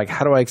stuff. Right. Like,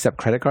 how do I accept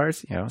credit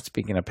cards?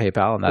 Speaking of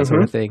PayPal and that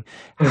sort of thing.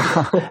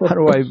 How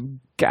do I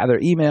gather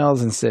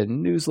emails and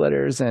send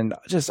newsletters and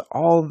just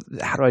how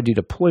do I do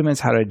deployments?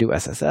 How do I do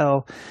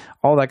SSL?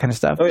 All that kind of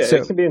stuff. Oh, yeah.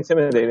 It can be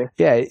intimidating.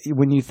 Yeah.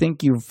 When you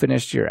think you've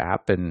finished your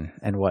app and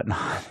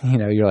whatnot,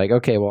 you're like,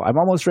 okay, well, I'm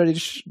almost ready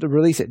to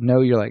release it.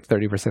 No, you're like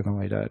 30% of the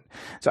way done.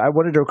 So I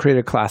wanted to create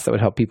a class that would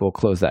help people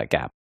close that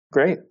gap.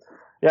 Great.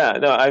 Yeah,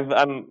 no,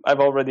 I've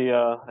already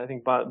I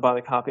think bought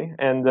a copy,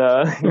 and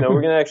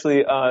we're gonna actually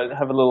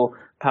have a little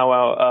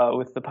powwow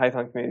with the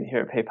Python community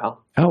here at PayPal.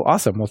 Oh,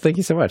 awesome! Well, thank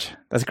you so much.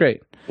 That's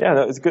great. Yeah,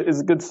 no, it's good.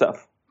 It's good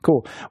stuff.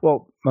 Cool.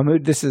 Well,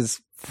 Mahmoud, this is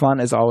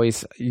fun as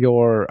always.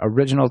 Your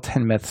original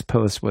 10 Myths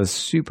post was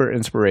super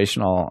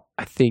inspirational.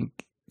 I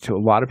think to a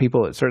lot of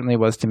people, it certainly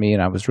was to me,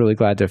 and I was really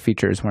glad to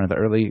feature as one of the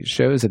early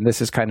shows. And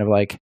this is kind of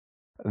like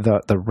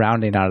the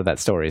rounding out of that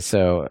story.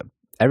 So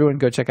everyone,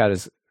 go check out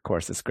his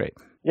course. It's great.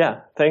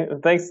 Yeah,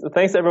 thanks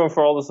everyone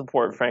for all the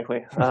support. Frankly,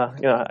 I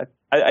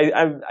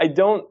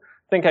don't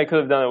think I could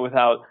have done it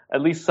without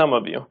at least some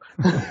of you.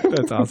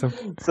 That's awesome.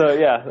 So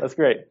yeah, that's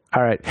great.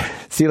 All right,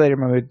 see you later,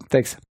 Mahmoud.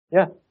 Thanks.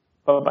 Yeah,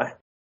 bye.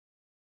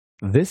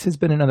 This has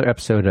been another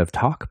episode of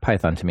Talk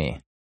Python to Me.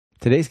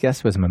 Today's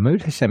guest was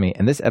Mahmoud Hashemi,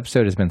 and this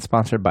episode has been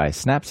sponsored by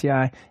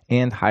SnapCI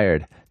and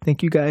Hired.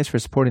 Thank you guys for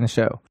supporting the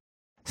show.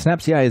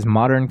 SnapCI is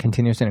modern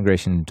continuous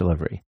integration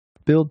delivery.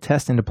 Build,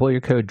 test, and deploy your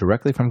code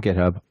directly from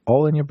GitHub,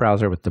 all in your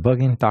browser with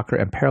debugging, Docker,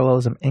 and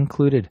parallelism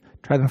included.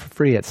 Try them for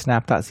free at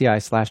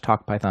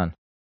snap.ci/talkpython.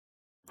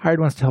 Hired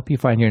wants to help you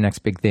find your next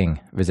big thing.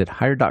 Visit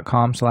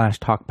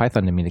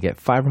hired.com/talkpython to me to get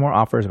 5 or more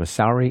offers with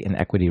salary and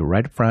equity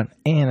right up front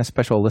and a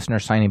special listener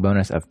signing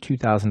bonus of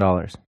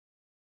 $2,000.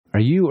 Are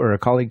you or a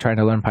colleague trying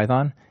to learn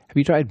Python? Have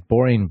you tried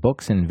boring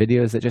books and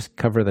videos that just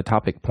cover the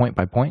topic point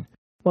by point?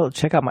 Well,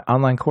 check out my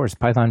online course,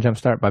 Python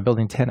Jumpstart by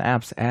Building 10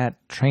 Apps at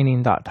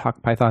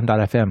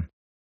training.talkpython.fm.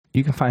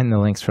 You can find the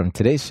links from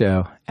today's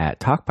show at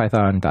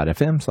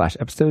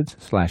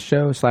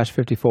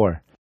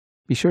talkpython.fm/episodes/show/54.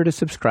 Be sure to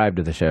subscribe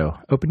to the show.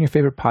 Open your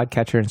favorite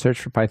podcatcher and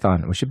search for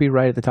Python, which should be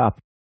right at the top.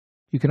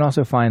 You can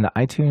also find the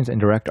iTunes and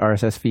direct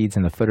RSS feeds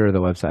in the footer of the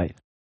website.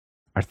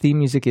 Our theme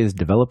music is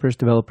Developers,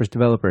 Developers,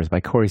 Developers by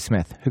Corey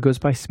Smith, who goes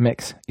by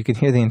Smix. You can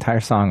hear the entire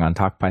song on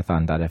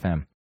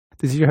talkpython.fm.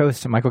 This is your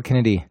host, Michael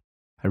Kennedy.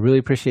 I really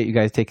appreciate you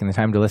guys taking the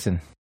time to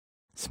listen.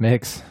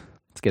 Smix,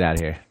 let's get out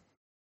of here.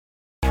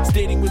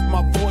 Stating with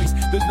my voice,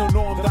 there's no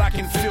norm that I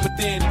can feel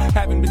within.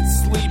 Haven't been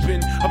sleeping,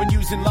 I've been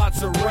using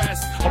lots of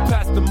rest. I'll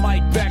pass the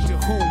mic back to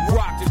who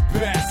rocked it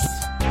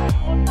best.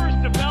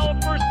 First developer.